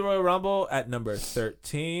into the Royal Rumble at number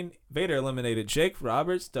 13. Vader eliminated Jake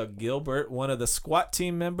Roberts, Doug Gilbert, one of the SWAT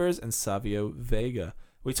team members, and Savio Vega.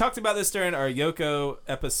 We talked about this during our Yoko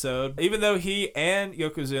episode. Even though he and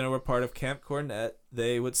Yokozuna were part of Camp Cornette,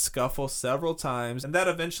 they would scuffle several times, and that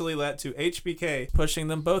eventually led to HBK pushing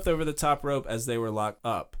them both over the top rope as they were locked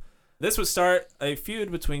up. This would start a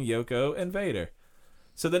feud between Yoko and Vader.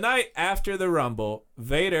 So the night after the Rumble,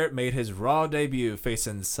 Vader made his Raw debut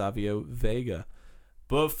facing Savio Vega.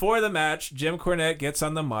 Before the match, Jim Cornette gets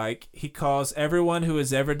on the mic. He calls everyone who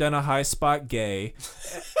has ever done a high spot gay.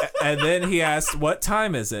 And then he asks, what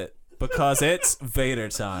time is it? Because it's Vader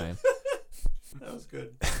time. That was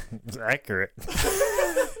good. It's accurate.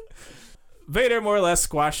 Vader more or less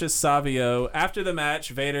squashes Savio. After the match,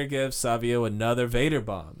 Vader gives Savio another Vader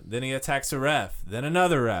bomb. Then he attacks a ref, then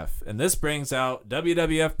another ref. And this brings out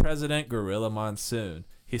WWF President Gorilla Monsoon.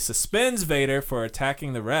 He suspends Vader for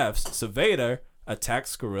attacking the refs, so Vader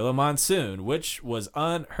attacks Gorilla Monsoon, which was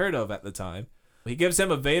unheard of at the time. He gives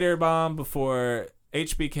him a Vader bomb before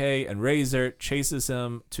HBK and Razor chases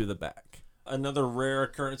him to the back. Another rare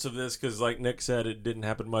occurrence of this, because like Nick said, it didn't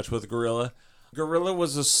happen much with Gorilla. Gorilla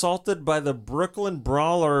was assaulted by the Brooklyn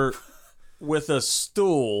Brawler with a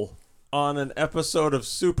stool on an episode of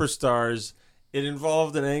Superstars. It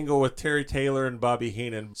involved an angle with Terry Taylor and Bobby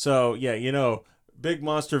Heenan. So, yeah, you know, Big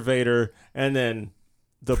Monster Vader and then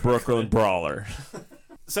the Brooklyn Brawler.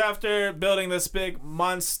 So after building this big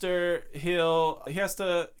monster heel, he has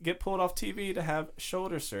to get pulled off TV to have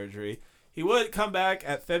shoulder surgery. He would come back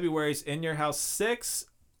at February's In Your House 6,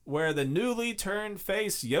 where the newly turned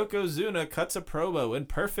face Yokozuna cuts a promo in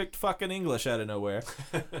perfect fucking English out of nowhere.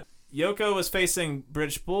 Yoko was facing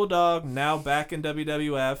British Bulldog, now back in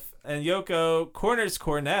WWF, and Yoko corners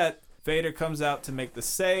Cornette. Vader comes out to make the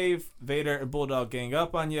save. Vader and Bulldog gang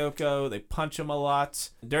up on Yoko. They punch him a lot.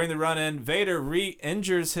 During the run-in, Vader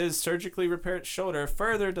re-injures his surgically repaired shoulder,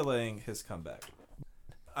 further delaying his comeback.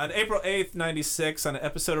 On April 8th, 96, on an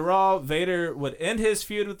episode of Raw, Vader would end his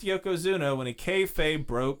feud with Yokozuna when he kayfabe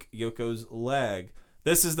broke Yoko's leg.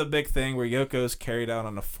 This is the big thing where Yoko's carried out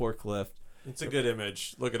on a forklift. It's a good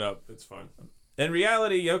image. Look it up. It's fun. In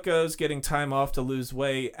reality, Yoko's getting time off to lose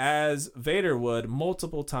weight, as Vader would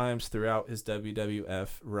multiple times throughout his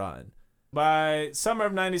WWF run. By summer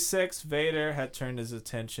of 96, Vader had turned his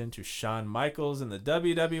attention to Shawn Michaels and the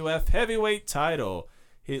WWF heavyweight title.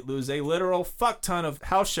 He'd lose a literal fuck ton of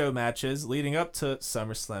house show matches leading up to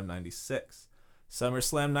SummerSlam 96.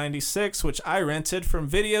 SummerSlam 96, which I rented from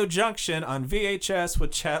Video Junction on VHS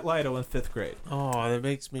with Chad Lido in 5th grade. Oh, that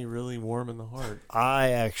makes me really warm in the heart. I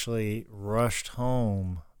actually rushed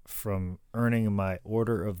home from earning my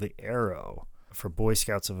Order of the Arrow for Boy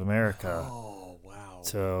Scouts of America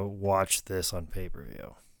to watch this on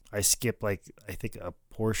pay-per-view. I skipped, I think, a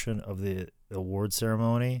portion of the award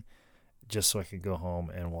ceremony just so I could go home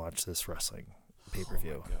and watch this wrestling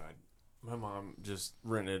pay-per-view. Oh my God. My mom just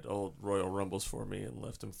rented old Royal Rumbles for me and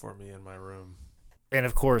left them for me in my room. And,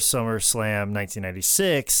 of course, SummerSlam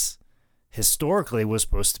 1996 historically was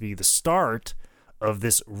supposed to be the start of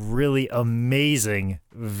this really amazing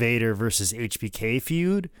Vader versus HBK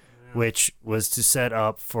feud, which was to set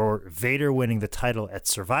up for Vader winning the title at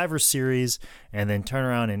Survivor Series and then turn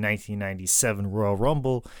around in 1997 Royal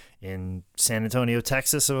Rumble in San Antonio,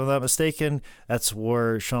 Texas, if I'm not mistaken. That's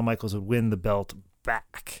where Shawn Michaels would win the belt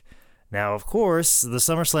back. Now, of course, the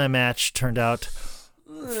SummerSlam match turned out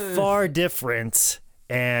far different,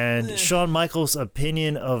 and Shawn Michaels'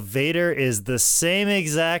 opinion of Vader is the same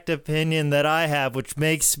exact opinion that I have, which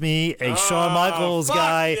makes me a Shawn Michaels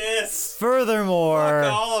guy. Furthermore,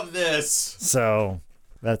 fuck all of this. So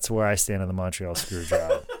that's where I stand on the Montreal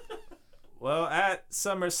Screwjob. Well, at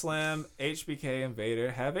SummerSlam, HBK and Vader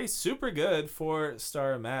have a super good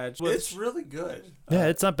 4-star match. It's really good. Yeah,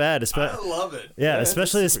 it's not bad. I love it. Yeah,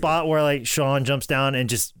 especially the spot where Shawn jumps down and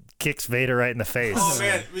just kicks Vader right in the face. Oh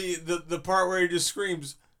man, the part where he just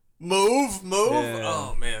screams, "Move, move!" Yeah.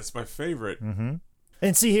 Oh man, it's my favorite. Mm-hmm.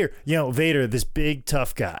 And see here, Vader, this big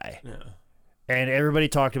tough guy. Yeah. And everybody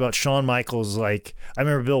talked about Shawn Michaels. I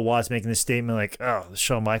remember Bill Watts making this statement oh,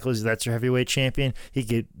 Shawn Michaels, that's your heavyweight champion. He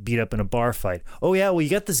get beat up in a bar fight. Oh, yeah, well, you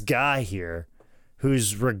got this guy here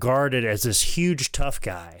who's regarded as this huge tough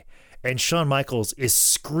guy. And Shawn Michaels is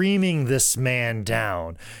screaming this man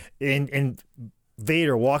down. And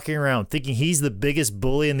Vader walking around thinking he's the biggest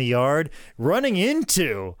bully in the yard, running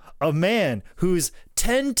into a man who's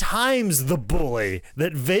 10 times the bully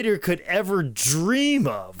that Vader could ever dream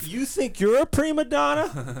of. You think you're a prima donna?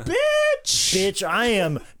 Bitch! Bitch, I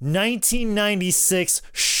am 1996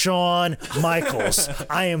 Shawn Michaels.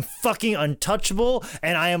 I am fucking untouchable,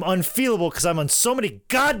 and I am unfeelable because I'm on so many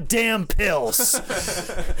goddamn pills.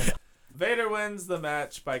 Vader wins the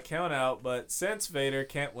match by count out, but since Vader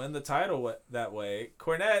can't win the title that way,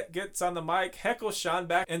 Cornette gets on the mic, heckles Shawn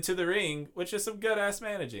back into the ring, which is some good-ass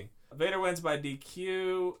managing. Vader wins by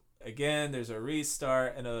DQ. Again, there's a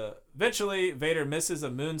restart, and eventually Vader misses a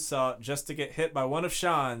moonsault just to get hit by one of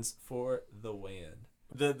Shawn's for the win.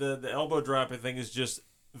 The elbow drop, I think, is just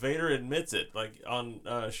Vader admits it. Like on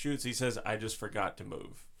shoots, he says, "I just forgot to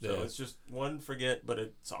move." So Yeah. it's just one forget, but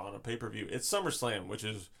it's on a pay-per-view. It's SummerSlam, which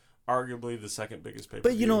is arguably the second biggest pay-per-view.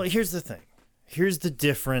 But you know, here's the thing. Here's the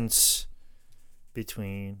difference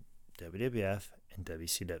between WWF and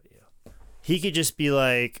WCW. He could just be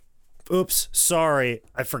like, oops, sorry,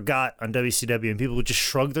 I forgot on WCW, and people would just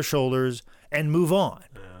shrug their shoulders and move on.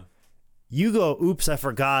 Yeah. You go, oops, I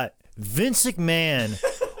forgot. Vince McMahon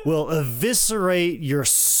will eviscerate your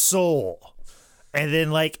soul and then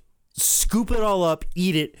like scoop it all up,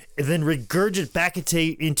 eat it, and then regurgitate back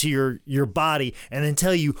into your body and then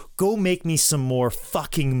tell you, go make me some more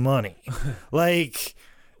fucking money. Like,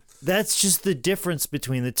 that's just the difference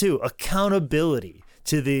between the two. Accountability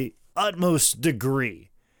to the utmost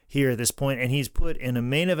degree here at this point, and he's put in a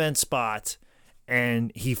main event spot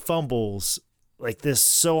and he fumbles like this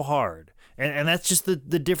so hard. And that's just the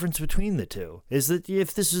difference between the two, is that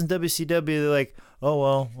if this was in WCW, they're like, oh,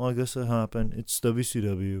 well, I guess it happened. It's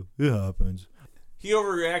WCW. It happens. He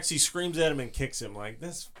overreacts. He screams at him and kicks him. Like,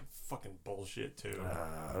 that's fucking bullshit, too.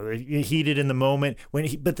 Heated in the moment.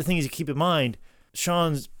 But the thing is, you keep in mind,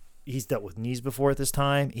 he's dealt with knees before at this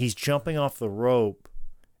time. He's jumping off the rope,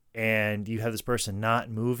 and you have this person not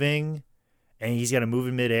moving, and he's got to move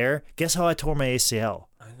in midair. Guess how I tore my ACL?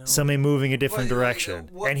 I know. Somebody moving a different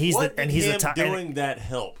direction, and he's the top. Doing that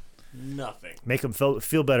help? Nothing. Make him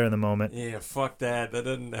feel better in the moment. Yeah, fuck that. That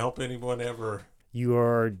doesn't help anyone ever. You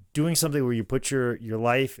are doing something where you put your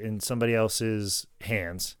life in somebody else's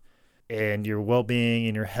hands, and your well-being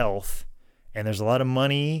and your health, and there's a lot of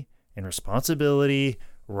money and responsibility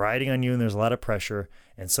riding on you, and there's a lot of pressure,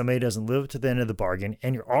 and somebody doesn't live to the end of the bargain,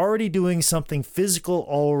 and you're already doing something physical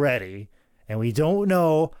already, and we don't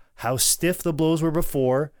know how stiff the blows were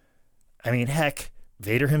before. I mean, heck,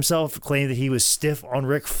 Vader himself claimed that he was stiff on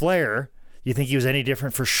Ric Flair. You think he was any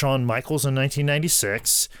different for Shawn Michaels in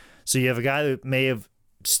 1996? So you have a guy that may have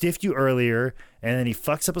stiffed you earlier, and then he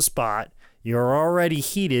fucks up a spot. You're already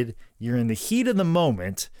heated. You're in the heat of the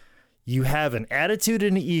moment. You have an attitude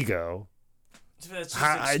and an ego. That's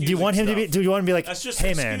just Do you want him to be? Do you want to be like, That's just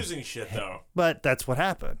hey man? excusing shit, though. But that's what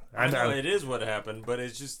happened. I know it is what happened, but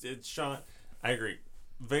it's Shawn. I agree.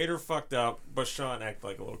 Vader fucked up, but Shawn acted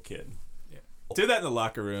like a little kid. Do that in the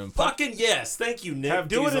locker room. Fucking yes, thank you, Nick. Have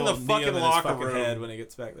Do it in the Diesel knee fucking him in his locker fucking room. head when he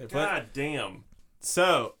gets back there. God damn.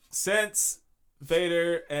 So, since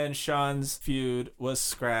Vader and Shawn's feud was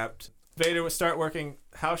scrapped, Vader would start working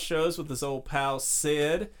house shows with his old pal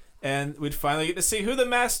Sid, and we'd finally get to see who the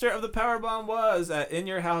master of the powerbomb was at In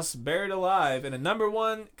Your House Buried Alive in a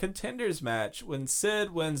 #1 contenders match when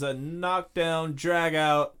Sid wins a knockdown,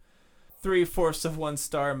 drag-out, 3/4 of 1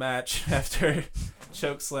 star match after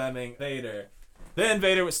chokeslamming Vader. Then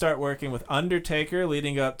Vader would start working with Undertaker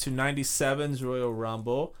leading up to 97's Royal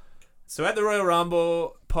Rumble. So at the Royal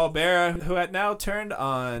Rumble, Paul Bearer, who had now turned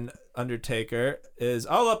on Undertaker, is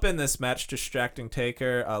all up in this match, distracting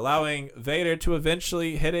Taker, allowing Vader to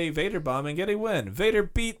eventually hit a Vader bomb and get a win. Vader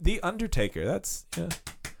beat The Undertaker. That's, yeah.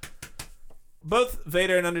 Both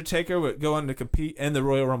Vader and Undertaker would go on to compete in the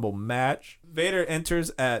Royal Rumble match. Vader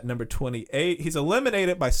enters at number 28. He's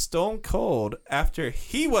eliminated by Stone Cold after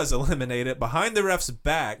he was eliminated behind the ref's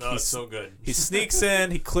back. Oh, it's so good. He sneaks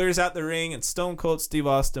in, he clears out the ring, and Stone Cold Steve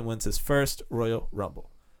Austin wins his first Royal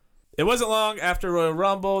Rumble. It wasn't long after Royal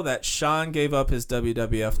Rumble that Shawn gave up his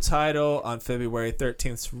WWF title on February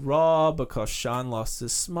 13th's Raw because Shawn lost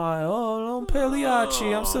his smile. Oh,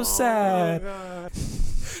 Pagliacci, I'm so sad.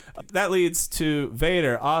 That leads to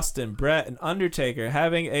Vader, Austin, Brett, and Undertaker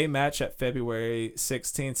having a match at February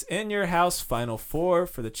 16th's In Your House Final 4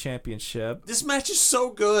 for the championship. This match is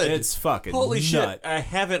so good. It's fucking holy nut. shit. I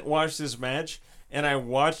haven't watched this match, and I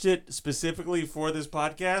watched it specifically for this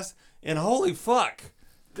podcast, and holy fuck.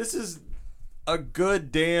 This is a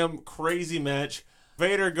good damn crazy match.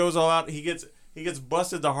 Vader goes all out. He gets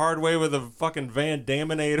busted the hard way with a fucking Van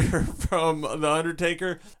Daminator from The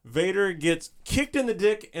Undertaker. Vader gets kicked in the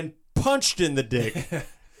dick and punched in the dick.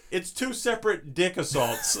 It's 2 separate dick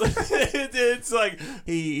assaults. It's like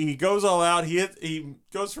he goes all out. He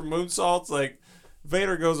goes for moonsaults. Like,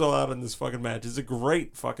 Vader goes all out in this fucking match. It's a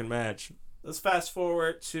great fucking match. Let's fast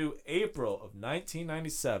forward to April of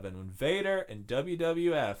 1997 when Vader and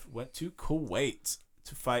WWF went to Kuwait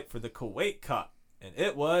to fight for the Kuwait Cup. And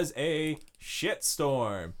it was a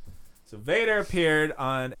shitstorm. So Vader appeared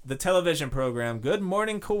on the television program Good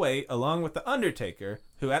Morning Kuwait along with The Undertaker,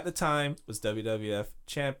 who at the time was WWF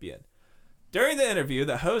champion. During the interview,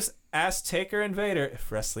 the host asked Taker and Vader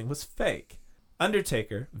if wrestling was fake.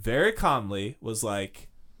 Undertaker, very calmly, was like,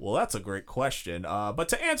 Well, that's a great question. But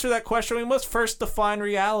to answer that question, we must first define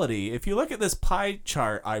reality. If you look at this pie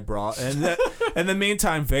chart I brought, and in the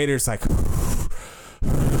meantime, Vader's like...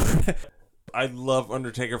 I love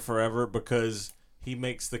Undertaker forever because he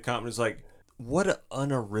makes the comments like, what an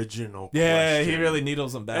unoriginal question. he really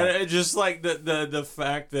needles him back. And it just like the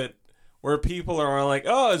fact that where people are like,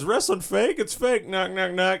 oh, is wrestling fake? It's fake. Knock,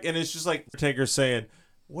 knock, knock. And it's just like Undertaker saying,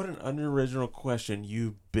 what an unoriginal question,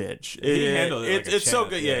 you bitch. He handled it like a it's so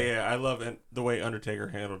champ, good. yeah. Yeah. I love the way Undertaker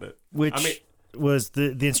handled it. Which was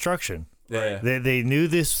the instruction. Yeah. They knew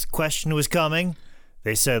this question was coming.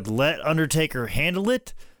 They said, let Undertaker handle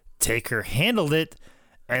it. Taker handled it.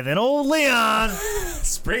 And then old Leon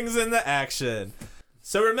springs into action.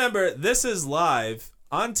 So remember, this is live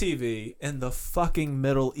on TV in the fucking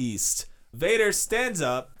Middle East. Vader stands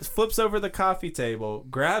up, flips over the coffee table,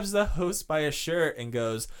 grabs the host by his shirt, and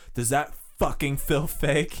goes, does that fucking feel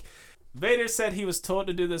fake? Vader said he was told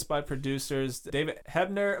to do this by producers. David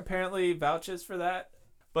Hebner apparently vouches for that.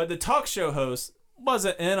 But the talk show host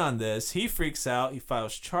wasn't in on this. He freaks out. He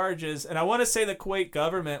files charges. And I want to say the Kuwait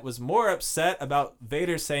government was more upset about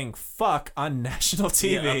Vader saying fuck on national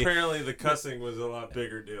TV. Yeah, apparently the cussing was a lot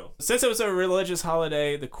bigger deal. Since it was a religious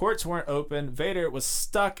holiday, the courts weren't open. Vader was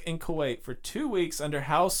stuck in Kuwait for 2 weeks under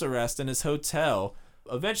house arrest in his hotel.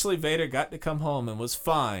 Eventually, Vader got to come home and was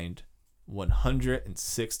fined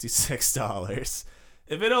 $166.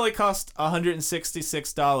 If it only cost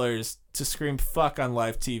 $166 to scream fuck on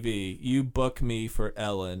live TV, you book me for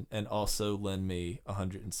Ellen and also lend me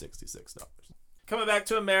 $166. Coming back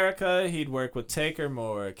to America, he'd work with Taker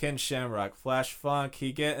more, Ken Shamrock, Flash Funk.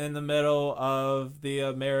 He'd get in the middle of the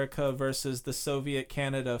America versus the Soviet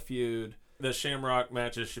Canada feud. The Shamrock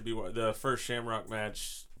matches should be the first Shamrock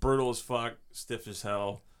match. Brutal as fuck, stiff as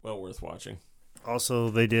hell. Well worth watching. Also,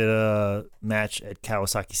 they did a match at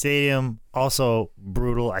Kawasaki Stadium. Also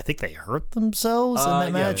brutal. I think they hurt themselves in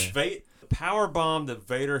that match. The power bomb that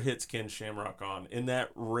Vader hits Ken Shamrock on in that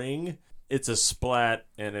ring, it's a splat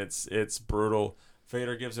and it's brutal.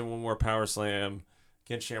 Vader gives him one more power slam.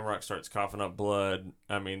 Ken Shamrock starts coughing up blood.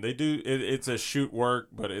 I mean, they do. It's a shoot work,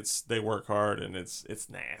 but they work hard and it's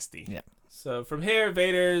nasty. Yeah. So from here,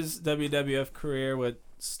 Vader's WWF career would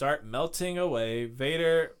start melting away.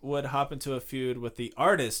 Vader would hop into a feud with the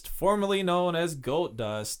Artist, formerly known as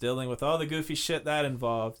Goldust, dealing with all the goofy shit that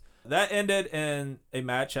involved. That ended in a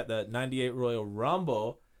match at the 98 Royal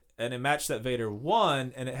Rumble, and a match that Vader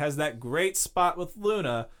won, and it has that great spot with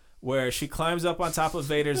Luna where she climbs up on top of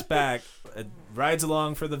Vader's back and rides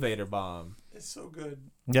along for the Vader bomb. It's so good.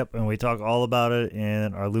 Yep, and we talk all about it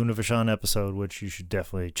in our Luna Vachon episode, which you should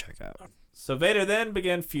definitely check out. So Vader then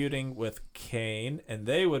began feuding with Kane, and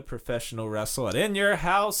they would professional wrestle at In Your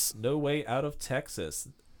House, No Way Out of Texas.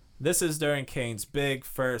 This is during Kane's big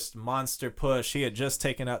first monster push. He had just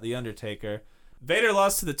taken out The Undertaker. Vader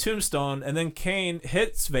lost to the Tombstone, and then Kane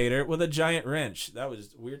hits Vader with a giant wrench. That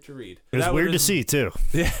was weird to read. It was weird to see, too.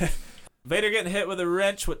 Yeah. Vader getting hit with a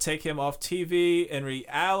wrench would take him off TV. In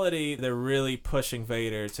reality, they're really pushing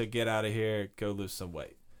Vader to get out of here, go lose some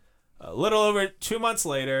weight. A little over 2 months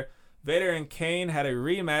later, Vader and Kane had a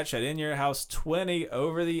rematch at In Your House 20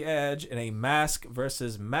 over the edge in a mask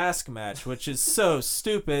versus mask match, which is so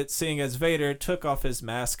stupid seeing as Vader took off his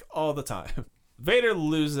mask all the time. Vader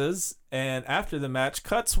loses, and after the match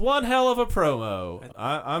cuts one hell of a promo.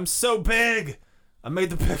 I'm so big. I made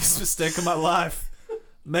the biggest mistake of my life.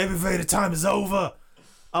 Maybe Vader time is over.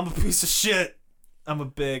 I'm a piece of shit. I'm a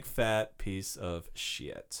big fat piece of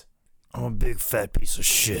shit. I'm a big fat piece of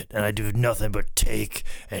shit, and I do nothing but take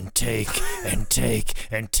and take and take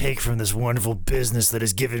and take from this wonderful business that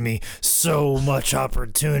has given me so much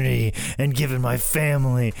opportunity and given my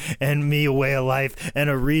family and me a way of life and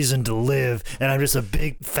a reason to live, and I'm just a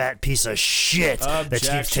big fat piece of shit that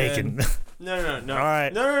keeps taking... No. All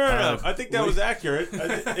right. No. I think that was accurate.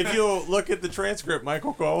 If you look at the transcript,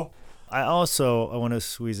 Michael Cole. I want to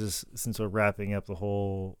squeeze this, since we're wrapping up the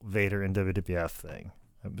whole Vader and WWF thing.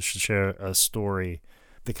 I should share a story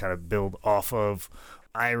to kind of build off of.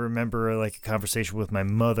 I remember like a conversation with my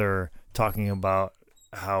mother talking about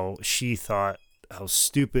how she thought how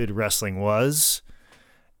stupid wrestling was.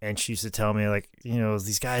 And she used to tell me, like, you know,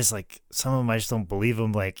 these guys, like, some of them I just don't believe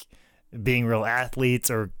them, like, being real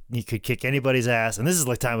athletes, or you could kick anybody's ass. And this is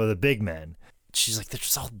like time of the big men. She's like, they're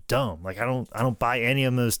just all dumb. Like, I don't buy any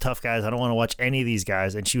of those tough guys. I don't want to watch any of these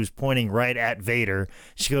guys. And she was pointing right at Vader.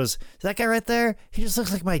 She goes, that guy right there, he just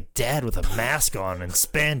looks like my dad with a mask on and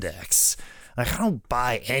spandex. Like, I don't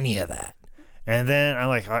buy any of that. And then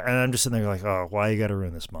I'm just sitting there like, oh, why you got to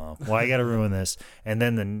ruin this, Mom? Why you got to ruin this? And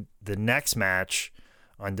then the next match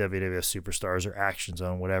on WWF Superstars or Action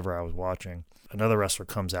Zone, whatever I was watching. Another wrestler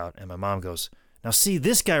comes out, and my mom goes, "Now see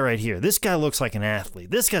this guy right here. This guy looks like an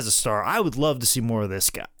athlete. This guy's a star. I would love to see more of this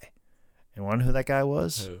guy." And wonder who that guy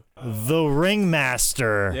was? Who? The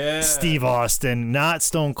Ringmaster, Yeah. Steve Austin, not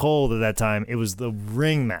Stone Cold at that time. It was the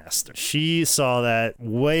Ringmaster. She saw that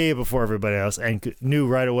way before everybody else and knew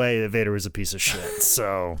right away that Vader was a piece of shit.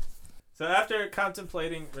 So after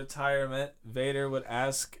contemplating retirement, Vader would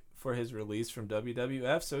ask for his release from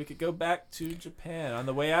WWF so he could go back to Japan. On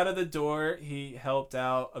the way out of the door, he helped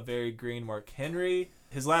out a very green Mark Henry.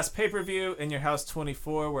 His last pay-per-view, In Your House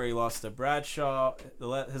 24, where he lost to Bradshaw.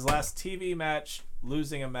 His last TV match,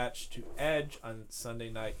 losing a match to Edge on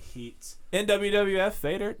Sunday Night Heat. In WWF,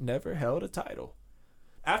 Vader never held a title.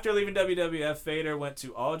 After leaving WWF, Vader went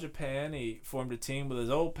to All Japan. He formed a team with his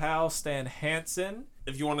old pal, Stan Hansen.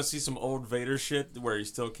 If you want to see some old Vader shit where he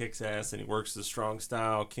still kicks ass and he works the strong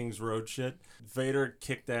style King's Road shit, Vader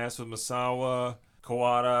kicked ass with Misawa,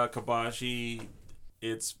 Kawada, Kobashi.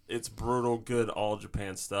 It's brutal, good All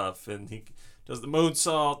Japan stuff, and he does the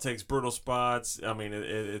moonsault, takes brutal spots. I mean,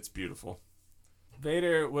 it's beautiful.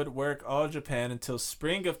 Vader would work All Japan until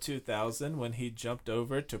spring of 2000 when he jumped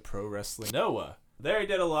over to Pro Wrestling Noah. There he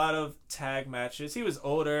did a lot of tag matches. He was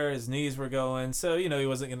older, his knees were going, so he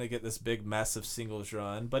wasn't going to get this big, massive singles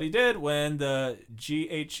run. But he did win the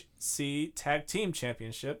GHC Tag Team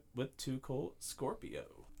Championship with Too Cold Scorpio.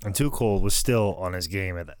 And Too Cold was still on his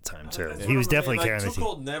game at that time too. He was definitely carrying the Too team.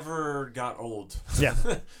 Cold never got old. Yeah.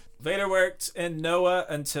 Vader worked in Noah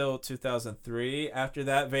until 2003. After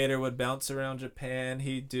that, Vader would bounce around Japan.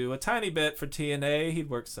 He'd do a tiny bit for TNA. He'd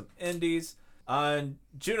work some indies. On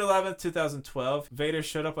June 11th, 2012, Vader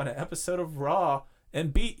showed up on an episode of Raw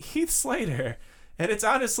and beat Heath Slater. And it's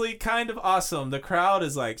honestly kind of awesome. The crowd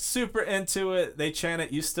is like super into it. They chant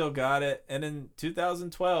it, "You still got it." And in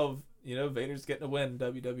 2012, Vader's getting a win in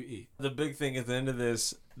WWE. The big thing at the end of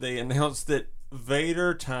this, they announced that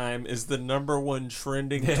Vader time is the #1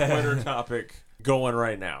 trending Twitter topic going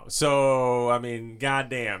right now. So, I mean,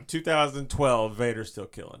 goddamn, 2012, Vader's still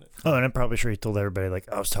killing it. Oh, and I'm probably sure he told everybody,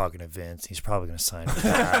 like, I was talking to Vince. He's probably going to sign me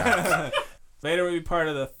back. Vader would be part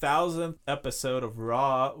of the 1000th episode of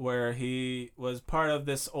Raw, where he was part of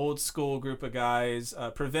this old school group of guys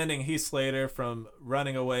preventing Heath Slater from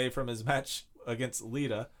running away from his match against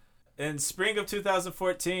Lita. In spring of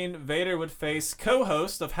 2014, Vader would face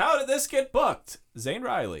co-host of How Did This Get Booked? Zane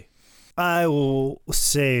Riley. I will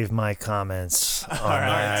save my comments on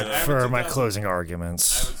right. that for my closing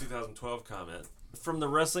arguments. I have a 2012 comment. From the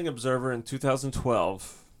Wrestling Observer in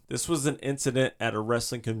 2012, this was an incident at a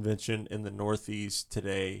wrestling convention in the Northeast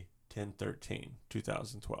today,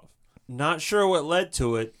 10/13/2012. Not sure what led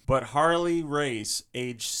to it, but Harley Race,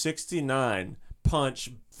 age 69, punched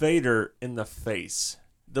Vader in the face.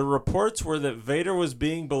 The reports were that Vader was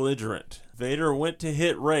being belligerent. Vader went to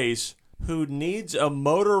hit Race, who needs a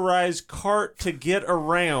motorized cart to get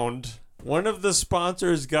around. One of the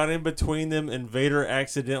sponsors got in between them and Vader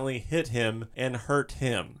accidentally hit him and hurt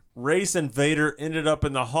him. Race and Vader ended up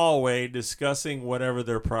in the hallway discussing whatever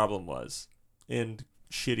their problem was. End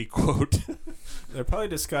shitty quote. They're probably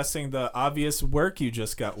discussing the obvious work you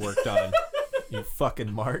just got worked on, you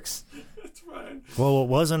fucking marks. That's fine. Well, what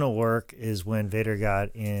wasn't a work is when Vader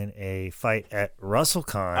got in a fight at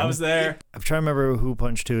WrestleCon. I was there. I'm trying to remember who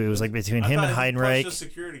punched who. It was like between him and He Heidenreich. punched a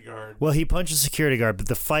security guard. Well, he punched a security guard, but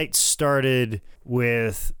the fight started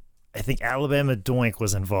with, I think Alabama Doink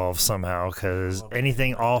was involved somehow, because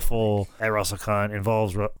anything awful at WrestleCon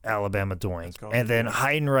involves Alabama Doink. And then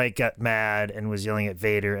Heidenreich got mad and was yelling at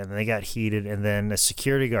Vader, and then they got heated, and then a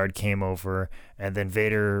security guard came over, and then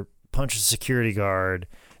Vader punched a security guard,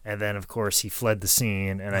 and then, of course, he fled the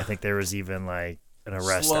scene, and I think there was even, like, an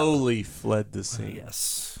arrest. Slowly fled the scene.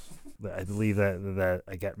 Yes. I believe that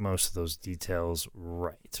I got most of those details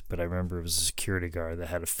right, but I remember it was a security guard that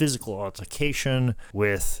had a physical altercation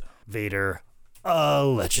with Vader,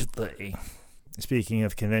 allegedly. Speaking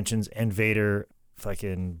of conventions and Vader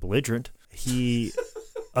fucking belligerent, he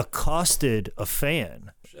accosted a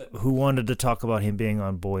fan who wanted to talk about him being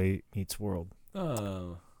on Boy Meets World.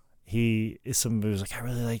 Oh. Somebody was like, I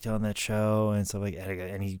really liked you on that show and stuff like that,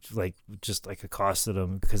 and he like just like accosted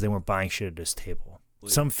him because they weren't buying shit at his table.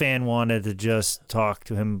 Some fan wanted to just talk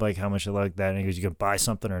to him like how much I like that, and he goes, "You gonna buy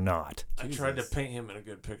something or not?" I tried to paint him in a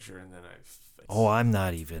good picture, and then I'm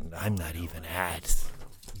not even at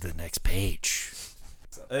the next page.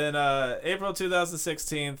 In April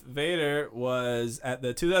 2016, Vader was at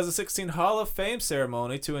the 2016 Hall of Fame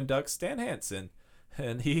ceremony to induct Stan Hansen.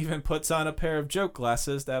 And he even puts on a pair of joke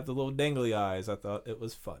glasses to have the little dangly eyes. I thought it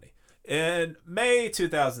was funny. In May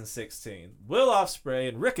 2016, Will Ospreay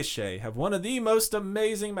and Ricochet have one of the most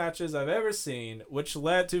amazing matches I've ever seen, which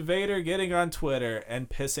led to Vader getting on Twitter and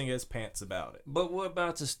pissing his pants about it. But what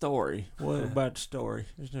about the story? What about the story?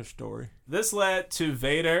 There's no story. This led to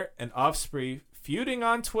Vader and Ospreay feuding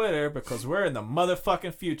on Twitter because we're in the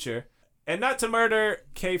motherfucking future. And not to murder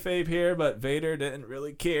kayfabe here, but Vader didn't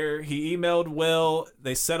really care. He emailed Will.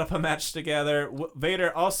 They set up a match together.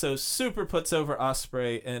 Vader also super puts over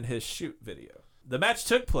Ospreay in his shoot video. The match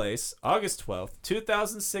took place August 12th,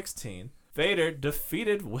 2016. Vader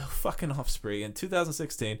defeated Will fucking Ospreay in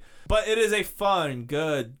 2016. But it is a fun,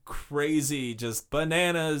 good, crazy, just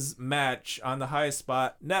bananas match on the High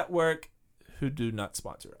Spot Network, who do not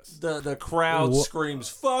sponsor us. The crowd screams,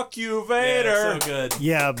 "Fuck you, Vader!" Yeah, it's so good.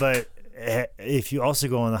 Yeah, but if you also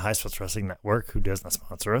go on the High Spots Wrestling Network, who does not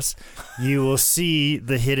sponsor us, you will see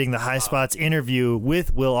the Hitting the High Spots interview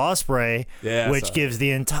with Will Ospreay, which gives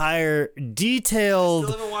the entire detailed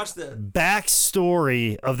Still haven't watched that.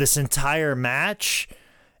 backstory of this entire match.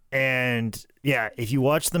 And yeah, if you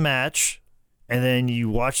watch the match and then you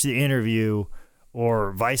watch the interview,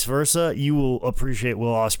 or vice versa, you will appreciate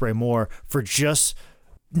Will Ospreay more for just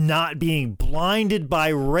not being blinded by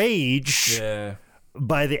rage. Yeah.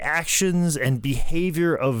 By the actions and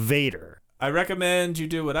behavior of Vader. I recommend you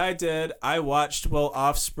do what I did. I watched Will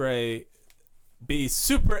Ospreay be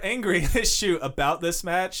super angry in his shoot about this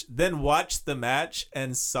match, then watched the match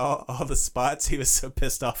and saw all the spots he was so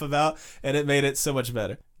pissed off about, and it made it so much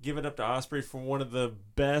better. Give it up to Ospreay for one of the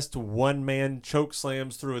best one-man choke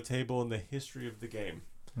slams through a table in the history of the game.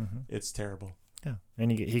 Mm-hmm. It's terrible. Yeah, and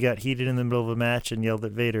he got heated in the middle of a match and yelled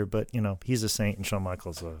at Vader, but, he's a saint and Shawn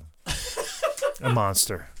Michaels a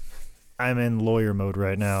monster. I'm in lawyer mode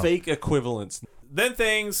right now. Fake equivalence. Then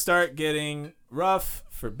things start getting rough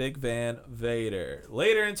for Big Van Vader.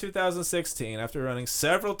 Later in 2016, after running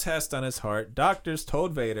several tests on his heart, doctors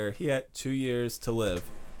told Vader he had 2 years to live.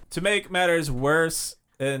 To make matters worse,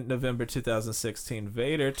 in November 2016,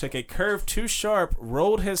 Vader took a curve too sharp,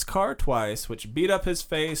 rolled his car twice, which beat up his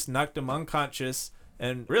face, knocked him unconscious,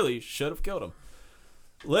 and really should have killed him.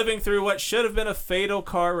 Living through what should have been a fatal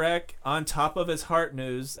car wreck on top of his heart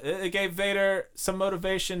news, it gave Vader some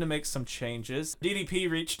motivation to make some changes. DDP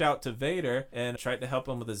reached out to Vader and tried to help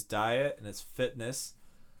him with his diet and his fitness.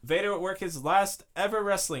 Vader would work his last ever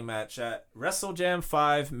wrestling match at WrestleJam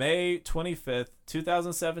 5, May 25th,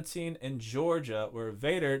 2017 in Georgia, where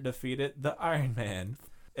Vader defeated the Iron Man.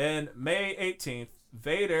 And May 18th,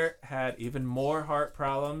 Vader had even more heart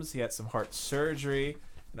problems. He had some heart surgery.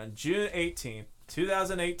 And on June 18th,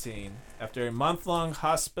 2018, after a month-long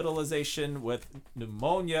hospitalization with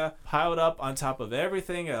pneumonia piled up on top of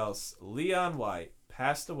everything else, Leon White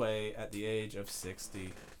passed away at the age of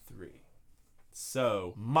 63.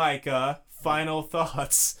 So, Micah, final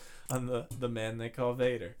thoughts on the man they call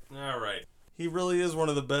Vader. All right. He really is one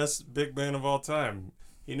of the best big men of all time.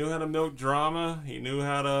 He knew how to milk drama. He knew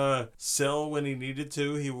how to sell when he needed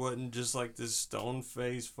to. He wasn't just like this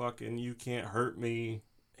stone-faced fucking you can't hurt me.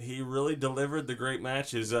 He really delivered the great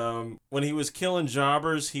matches. When he was killing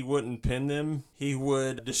jobbers, he wouldn't pin them. He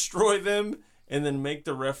would destroy them and then make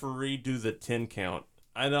the referee do the 10 count.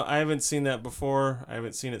 I haven't seen that before. I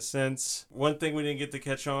haven't seen it since. One thing we didn't get to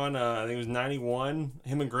catch on, I think it was 91.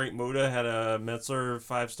 Him and Great Muta had a Metzler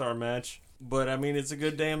 5-star match. But, I mean, it's a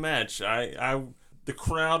good damn match. The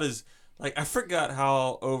crowd is... Like, I forgot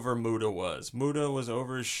how over Muta was. Muta was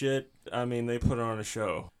over as shit. I mean, they put on a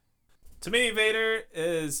show. To me, Vader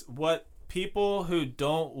is what people who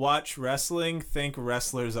don't watch wrestling think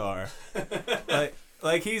wrestlers are.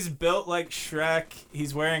 Like he's built like Shrek.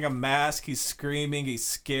 He's wearing a mask. He's screaming. He's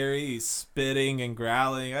scary. He's spitting and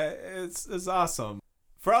growling. It's awesome.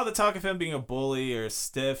 For all the talk of him being a bully or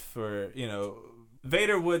stiff or,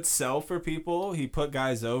 Vader would sell for people. He put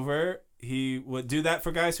guys over. He would do that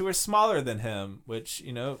for guys who were smaller than him, which,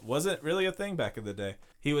 wasn't really a thing back in the day.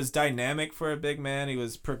 He was dynamic for a big man. He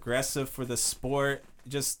was progressive for the sport.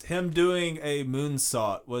 Just him doing a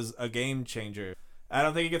moonsault was a game changer. I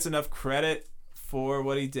don't think he gets enough credit for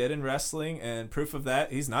what he did in wrestling, and proof of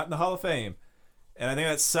that, he's not in the Hall of Fame. And I think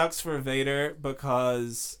that sucks for Vader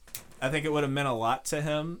because I think it would have meant a lot to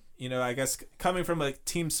him. I guess coming from a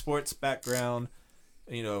team sports background,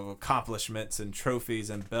 accomplishments and trophies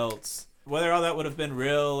and belts, whether all that would have been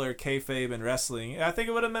real or kayfabe in wrestling, I think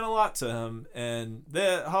it would have meant a lot to him. And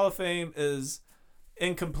the Hall of Fame is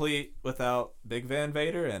incomplete without Big Van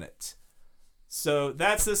Vader in it. So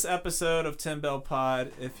that's this episode of Tim Bell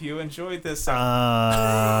Pod. If you enjoyed this...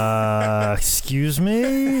 excuse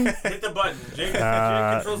me? Hit the button. Jake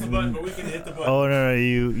controls the button, but we can hit the button. Oh, no,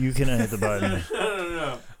 you cannot hit the button.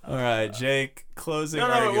 No. All right, Jake, closing No,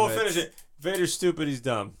 arguments. we'll finish it. Vader's stupid. He's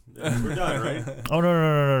dumb. We're done, right? Oh,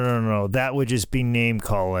 no. That would just be name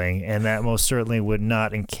calling, and that most certainly would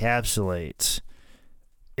not encapsulate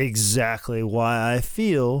exactly why I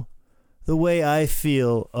feel the way I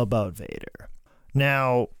feel about Vader.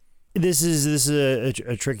 Now, this is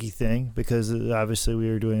a tricky thing because obviously we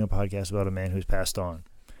are doing a podcast about a man who's passed on.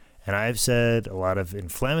 And I've said a lot of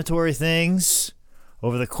inflammatory things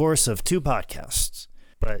over the course of 2 podcasts.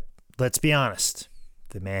 But let's be honest.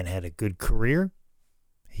 The man had a good career.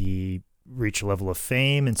 He reached a level of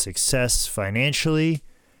fame and success financially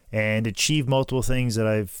and achieved multiple things that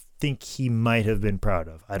I think he might have been proud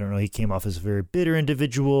of. I don't know. He came off as a very bitter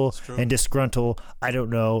individual and disgruntled. I don't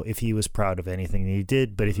know if he was proud of anything that he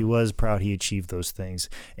did, but if he was proud, he achieved those things.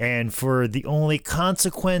 And for the only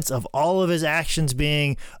consequence of all of his actions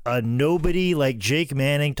being a nobody like Jake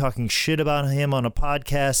Manning talking shit about him on a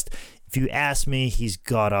podcast, if you ask me, he's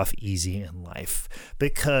got off easy in life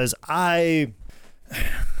because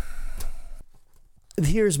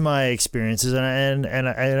here's my experiences, and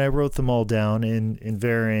I wrote them all down in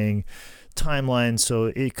varying timelines,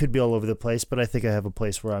 so it could be all over the place, but I think I have a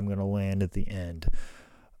place where I'm going to land at the end.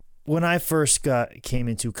 When I first came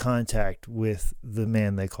into contact with the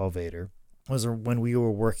man they call Vader was when we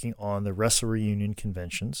were working on the Wrestle Reunion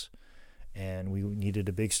conventions, and we needed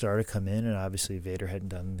a big star to come in, and obviously Vader hadn't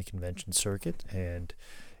done the convention circuit, and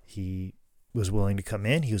he was willing to come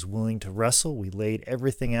in. He was willing to wrestle. We laid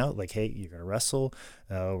everything out like, hey, you're going to wrestle.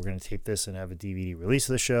 We're going to tape this and have a DVD release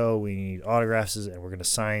of the show. We need autographs, and we're going to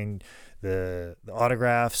sign the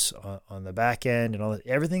autographs on the back end and all that.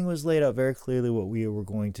 Everything was laid out very clearly what we were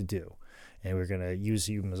going to do. And we were going to use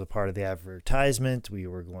him as a part of the advertisement. We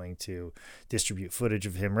were going to distribute footage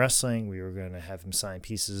of him wrestling. We were going to have him sign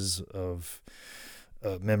pieces of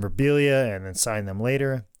memorabilia and then sign them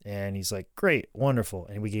later. And he's like, great, wonderful.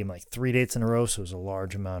 And we gave him like 3 dates in a row, so it was a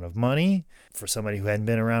large amount of money for somebody who hadn't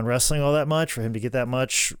been around wrestling all that much. For him to get that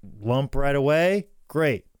much lump right away,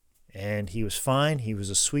 great. And he was fine. He was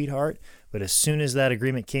a sweetheart. But as soon as that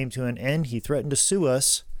agreement came to an end, he threatened to sue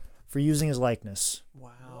us for using his likeness. Wow.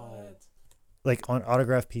 Like on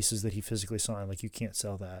autograph pieces that he physically signed, like you can't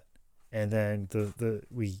sell that. And then the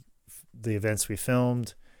events we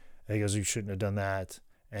filmed, he goes, you shouldn't have done that.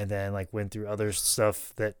 And then like went through other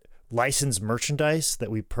stuff that licensed merchandise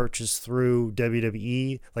that we purchased through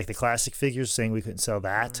WWE, like the classic figures, saying we couldn't sell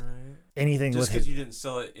that. Right. Anything just with because you didn't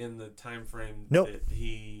sell it in the time frame Nope. that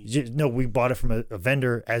he. No, we bought it from a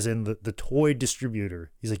vendor, as in the toy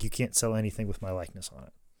distributor. He's like, you can't sell anything with my likeness on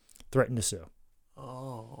it. Threatened to sue.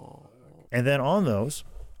 Oh. And then on those,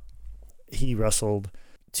 he wrestled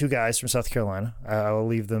 2 guys from South Carolina. I will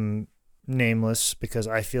leave them nameless because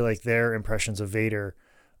I feel like their impressions of Vader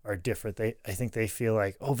are different. I think they feel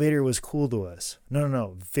like, oh, Vader was cool to us.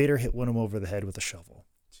 No. Vader hit one of them over the head with a shovel.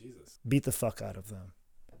 Jesus. Beat the fuck out of them.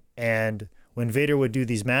 And when Vader would do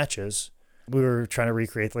these matches, we were trying to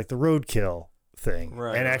recreate like the roadkill thing.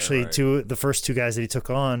 Right, and actually, the first 2 guys that he took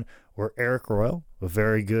on were Eric Royal, a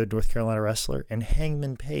very good North Carolina wrestler, and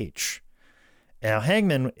Hangman Page. Now,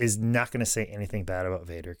 Hangman is not going to say anything bad about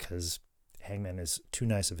Vader because Hangman is too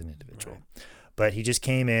nice of an individual. Right. But he just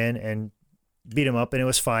came in and beat him up, and it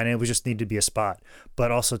was fine. And it was just needed to be a spot.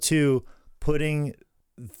 But also, too, putting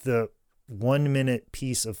the 1-minute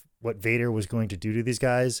piece of what Vader was going to do to these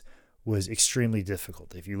guys was extremely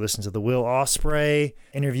difficult. If you listen to the Will Ospreay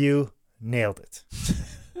interview, nailed it.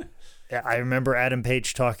 I remember Adam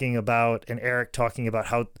Page talking about, and Eric talking about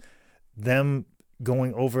how them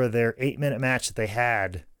going over their 8-minute match that they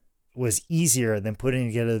had was easier than putting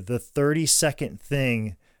together the 30-second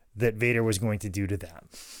thing that Vader was going to do to them.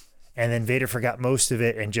 And then Vader forgot most of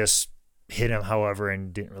it and just hit him however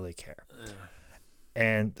and didn't really care.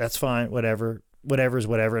 And that's fine, whatever is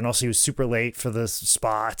whatever. And also he was super late for the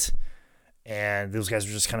spot, and those guys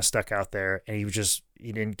were just kind of stuck out there, and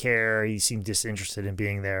he didn't care. He seemed disinterested in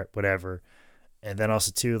being there, whatever. And then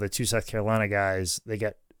also too, the 2 South Carolina guys, they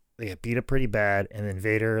got beat up pretty bad, and then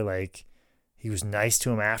Vader, like, he was nice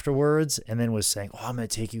to him afterwards and then was saying, oh, I'm going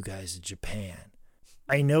to take you guys to Japan.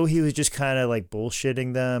 I know he was just kind of like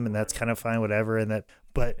bullshitting them, and that's kind of fine, whatever,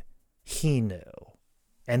 but he knew.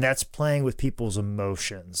 And that's playing with people's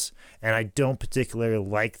emotions. And I don't particularly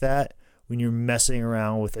like that when you're messing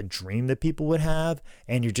around with a dream that people would have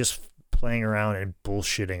and you're just playing around and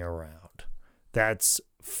bullshitting around. That's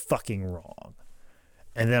fucking wrong.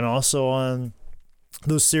 And then also on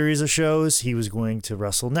those series of shows, he was going to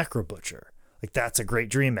wrestle Necro Butcher. Like, that's a great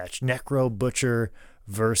dream match. Necro Butcher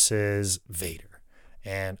versus Vader.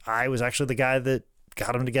 And I was actually the guy that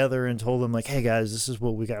got them together and told them, like, hey, guys, this is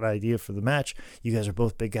what we got an idea for the match. You guys are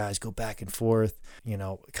both big guys. Go back and forth,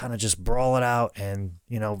 kind of just brawl it out. And,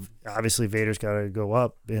 obviously Vader's got to go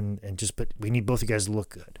up and just we need both of you guys to look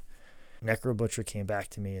good. Necro Butcher came back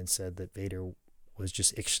to me and said that Vader was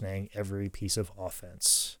just ixnaying every piece of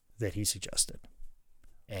offense that he suggested.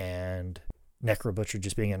 And Necro Butcher,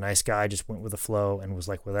 just being a nice guy, just went with the flow and was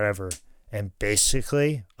like, whatever. And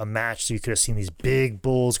basically, a match, so you could have seen these big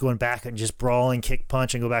bulls going back and just brawling, kick,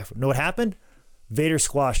 punch, and go back. Know what happened? Vader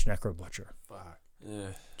squashed Necro Butcher. Fuck. Yeah.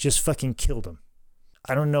 Just fucking killed him.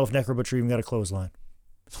 I don't know if Necro Butcher even got a clothesline.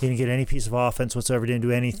 He didn't get any piece of offense whatsoever, didn't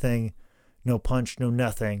do anything. No punch, no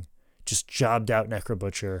nothing. Just jobbed out Necro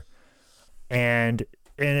Butcher. And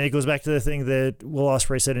it goes back to the thing that Will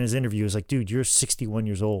Ospreay said in his interview. Is like, dude, you're 61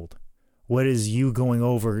 years old. What does you going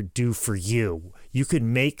over do for you? You could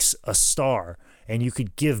make a star and you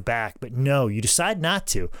could give back, but no, you decide not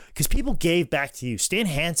to because people gave back to you. Stan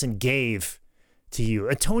Hansen gave to you.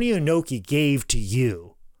 Antonio Inoki gave to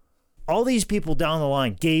you. All these people down the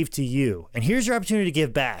line gave to you. And here's your opportunity to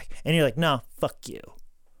give back. And you're like, no, fuck you.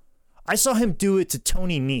 I saw him do it to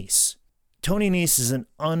Tony Nese. Tony Nese is an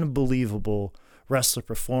unbelievable wrestler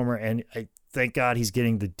performer, and I thank God he's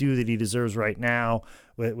getting the due that he deserves right now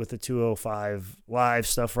with the 205 Live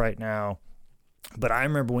stuff right now. But I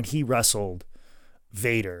remember when he wrestled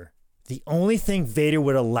Vader, the only thing Vader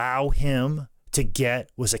would allow him to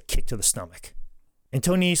get was a kick to the stomach. And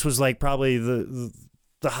Tony Nese was like probably the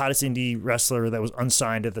hottest indie wrestler that was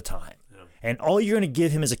unsigned at the time. And all you're going to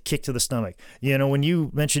give him is a kick to the stomach. When you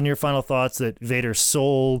mentioned your final thoughts that Vader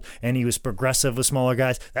sold and he was progressive with smaller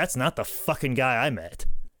guys, that's not the fucking guy I met.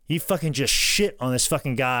 He fucking just shit on this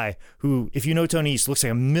fucking guy who, if you know Tony Nese, looks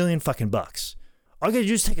like $1 million fucking bucks. All you got to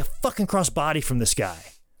do is take a fucking cross body from this guy.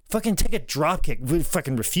 Fucking take a drop kick.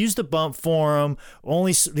 Fucking refuse to bump for him.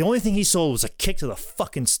 The only thing he sold was a kick to the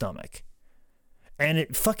fucking stomach. And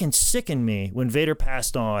it fucking sickened me when Vader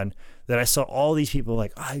passed on that I saw all these people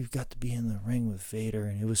like, I got to be in the ring with Vader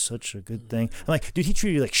and it was such a good thing. I'm like, dude, he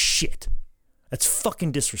treated you like shit. That's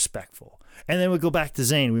fucking disrespectful. And then we go back to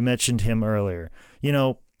Zayn. We mentioned him earlier.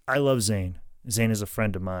 I love Zayn. Zayn is a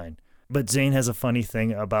friend of mine. But Zayn has a funny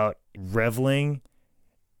thing about reveling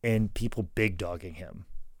in people big dogging him.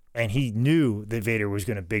 And he knew that Vader was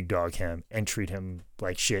going to big dog him and treat him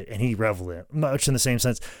like shit. And he reveled in it, much in the same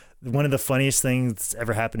sense. One of the funniest things that's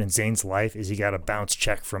ever happened in Zayn's life is he got a bounce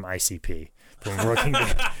check from ICP. From working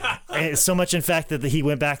and so much, in fact, that he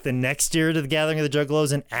went back the next year to the Gathering of the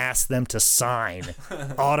Juggalos and asked them to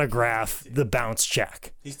autograph the bounce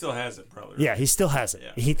check. He still has it, probably. Right? Yeah, he still has it.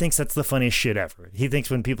 Yeah. He thinks that's the funniest shit ever. He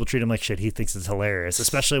thinks when people treat him like shit, he thinks it's hilarious,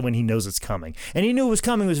 especially when he knows it's coming. And he knew it was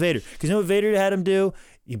coming was Vader. Because you know what Vader had him do?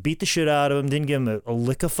 He beat the shit out of him, didn't give him a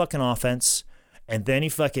lick of fucking offense. And then he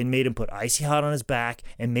fucking made him put Icy Hot on his back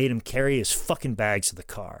and made him carry his fucking bags to the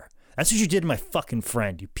car. That's what you did to my fucking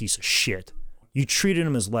friend, you piece of shit. You treated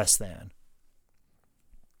him as less than.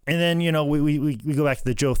 And then, we go back to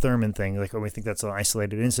the Joe Thurman thing. Like, we think that's an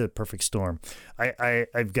isolated incident, perfect storm.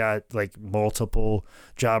 I've got, like, multiple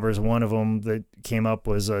jobbers. One of them that came up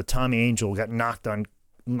was Tommy Angel got knocked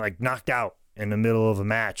out in the middle of a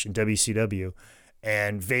match in WCW.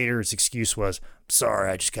 And Vader's excuse was,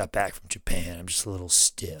 sorry, I just got back from Japan. I'm just a little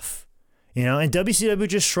stiff. And WCW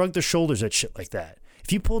just shrugged their shoulders at shit like that.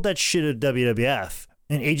 If you pulled that shit at WWF,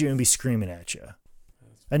 an agent would be screaming at you.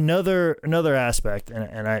 Another aspect,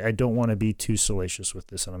 and I don't want to be too salacious with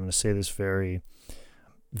this, and I'm going to say this very,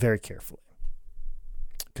 very carefully,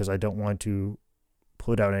 because I don't want to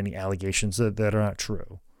put out any allegations that are not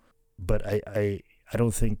true. But I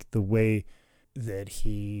don't think the way that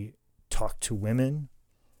he talked to women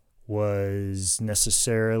was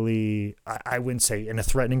necessarily, I wouldn't say in a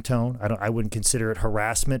threatening tone. I wouldn't consider it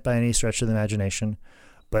harassment by any stretch of the imagination.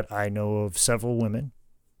 But I know of several women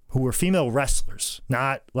who were female wrestlers,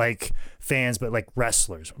 not like fans, but like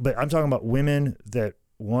wrestlers. But I'm talking about women that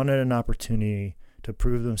wanted an opportunity to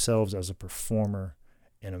prove themselves as a performer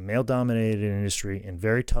in a male-dominated industry in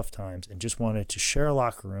very tough times and just wanted to share a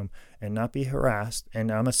locker room and not be harassed.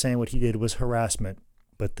 And I'm not saying what he did was harassment,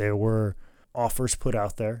 but there were offers put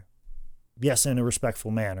out there, yes, in a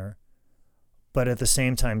respectful manner, but at the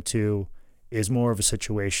same time, too, is more of a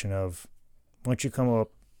situation of, why don't you come up,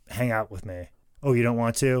 hang out with me? Oh, you don't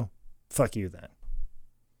want to? Fuck you then.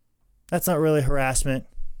 That's not really harassment.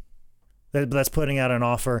 That's putting out an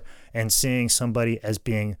offer and seeing somebody as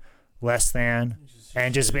being less than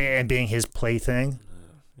and just being his plaything.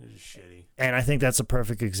 You're just shitty. And I think that's a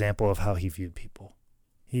perfect example of how he viewed people.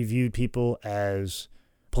 He viewed people as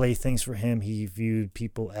playthings for him. He viewed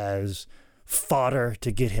people as fodder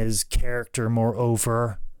to get his character more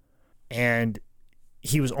over. And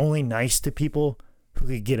he was only nice to people who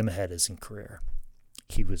could get him ahead as in career.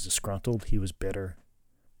 He was disgruntled. He was bitter.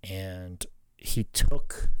 And he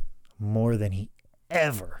took more than he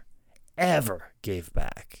ever gave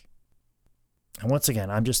back. And once again,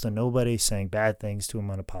 I'm just a nobody saying bad things to him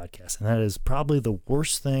on a podcast. And that is probably the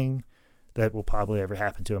worst thing that will probably ever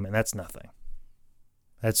happen to him. And that's nothing.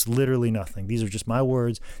 That's literally nothing. These are just my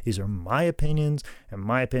words. These are my opinions and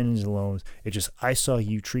my opinions alone. It's just, I saw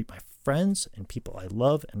you treat my friends and people I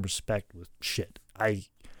love and respect with shit.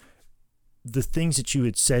 The things that you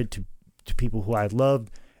had said to people who I loved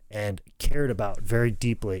and cared about very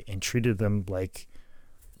deeply and treated them like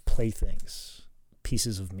playthings,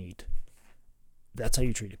 pieces of meat. That's how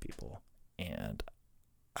you treated people. And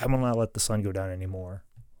I will not let the sun go down anymore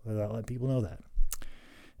without letting people know that.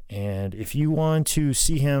 And if you want to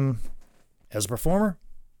see him as a performer,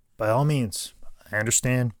 by all means, I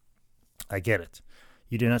understand. I get it.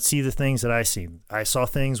 You do not see the things that I see. I saw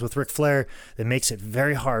things with Ric Flair that makes it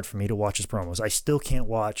very hard for me to watch his promos. I still can't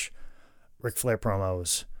watch Ric Flair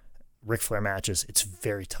promos, Ric Flair matches. It's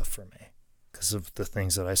very tough for me because of the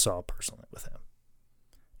things that I saw personally with him.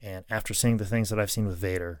 And after seeing the things that I've seen with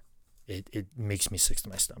Vader, it makes me sick to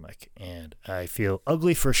my stomach. And I feel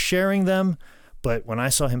ugly for sharing them. But when I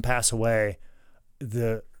saw him pass away,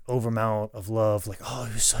 the overamount of love, like, oh,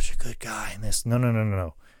 he was such a good guy. And this,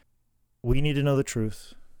 no. We need to know the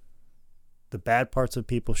truth. The bad parts of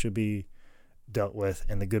people should be dealt with,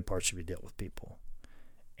 and the good parts should be dealt with people.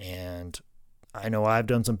 And I know I've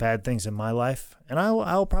done some bad things in my life, and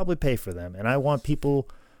I'll probably pay for them. And I want people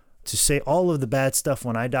to say all of the bad stuff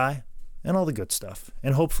when I die, and all the good stuff.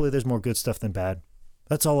 And hopefully there's more good stuff than bad.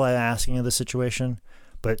 That's all I'm asking of the situation.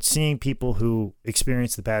 But seeing people who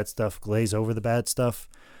experience the bad stuff glaze over the bad stuff,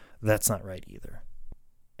 that's not right either.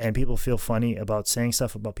 And people feel funny about saying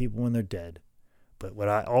stuff about people when they're dead. But what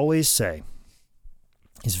I always say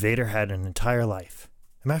is Vader had an entire life.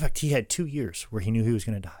 As a matter of fact, he had 2 years where he knew he was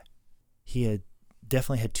going to die. He had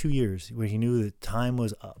definitely had 2 years where he knew that time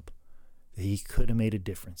was up, that he could have made a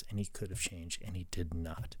difference, and he could have changed, and he did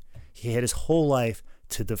not. He had his whole life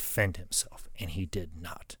to defend himself, and he did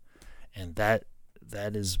not. And that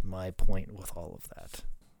is my point with all of that.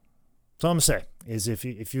 So I'm going to say is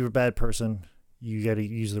if you're a bad person, you got to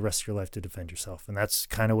use the rest of your life to defend yourself. And that's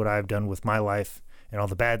kind of what I've done with my life and all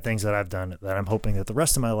the bad things that I've done, that I'm hoping that the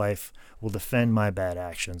rest of my life will defend my bad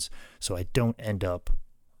actions so I don't end up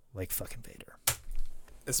like fucking Vader.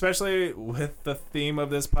 Especially with the theme of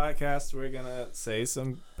this podcast, we're going to say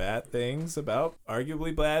some bad things about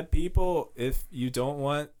arguably bad people. If you don't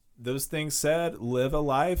want those things said, live a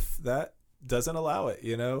life that doesn't allow it,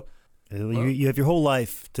 you know? You have your whole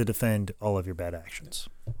life to defend all of your bad actions.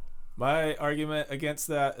 My argument against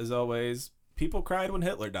that is always, people cried when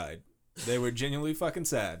Hitler died. They were genuinely fucking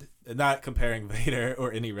sad. Not comparing Vader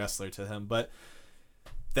or any wrestler to him, but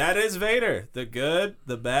that is Vader. The good,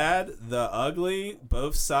 the bad, the ugly,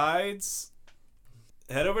 both sides.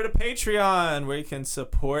 Head over to Patreon where you can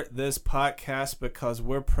support this podcast because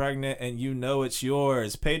we're pregnant and you know it's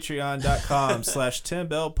yours.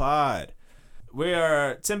 Patreon.com/TimBellPod. We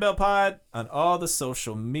are Tim Bell Pod on all the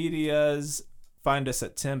social medias. Find us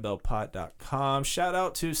at timbellpod.com. Shout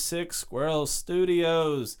out to Six Squirrel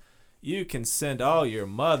Studios. You can send all your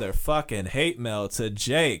motherfucking hate mail to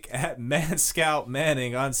Jake at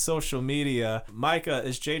ManScoutManning on social media. Micah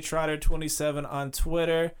is JTrotter27 on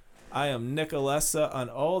Twitter. I am Nicolessa on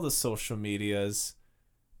all the social medias.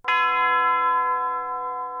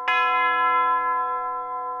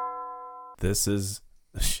 This is...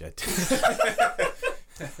 Shit.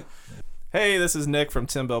 Hey, this is Nick from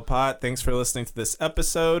Tim Bell Pod. Thanks for listening to this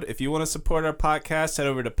episode. If you want to support our podcast, head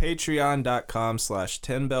over to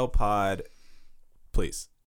patreon.com/TimBellPod. Please.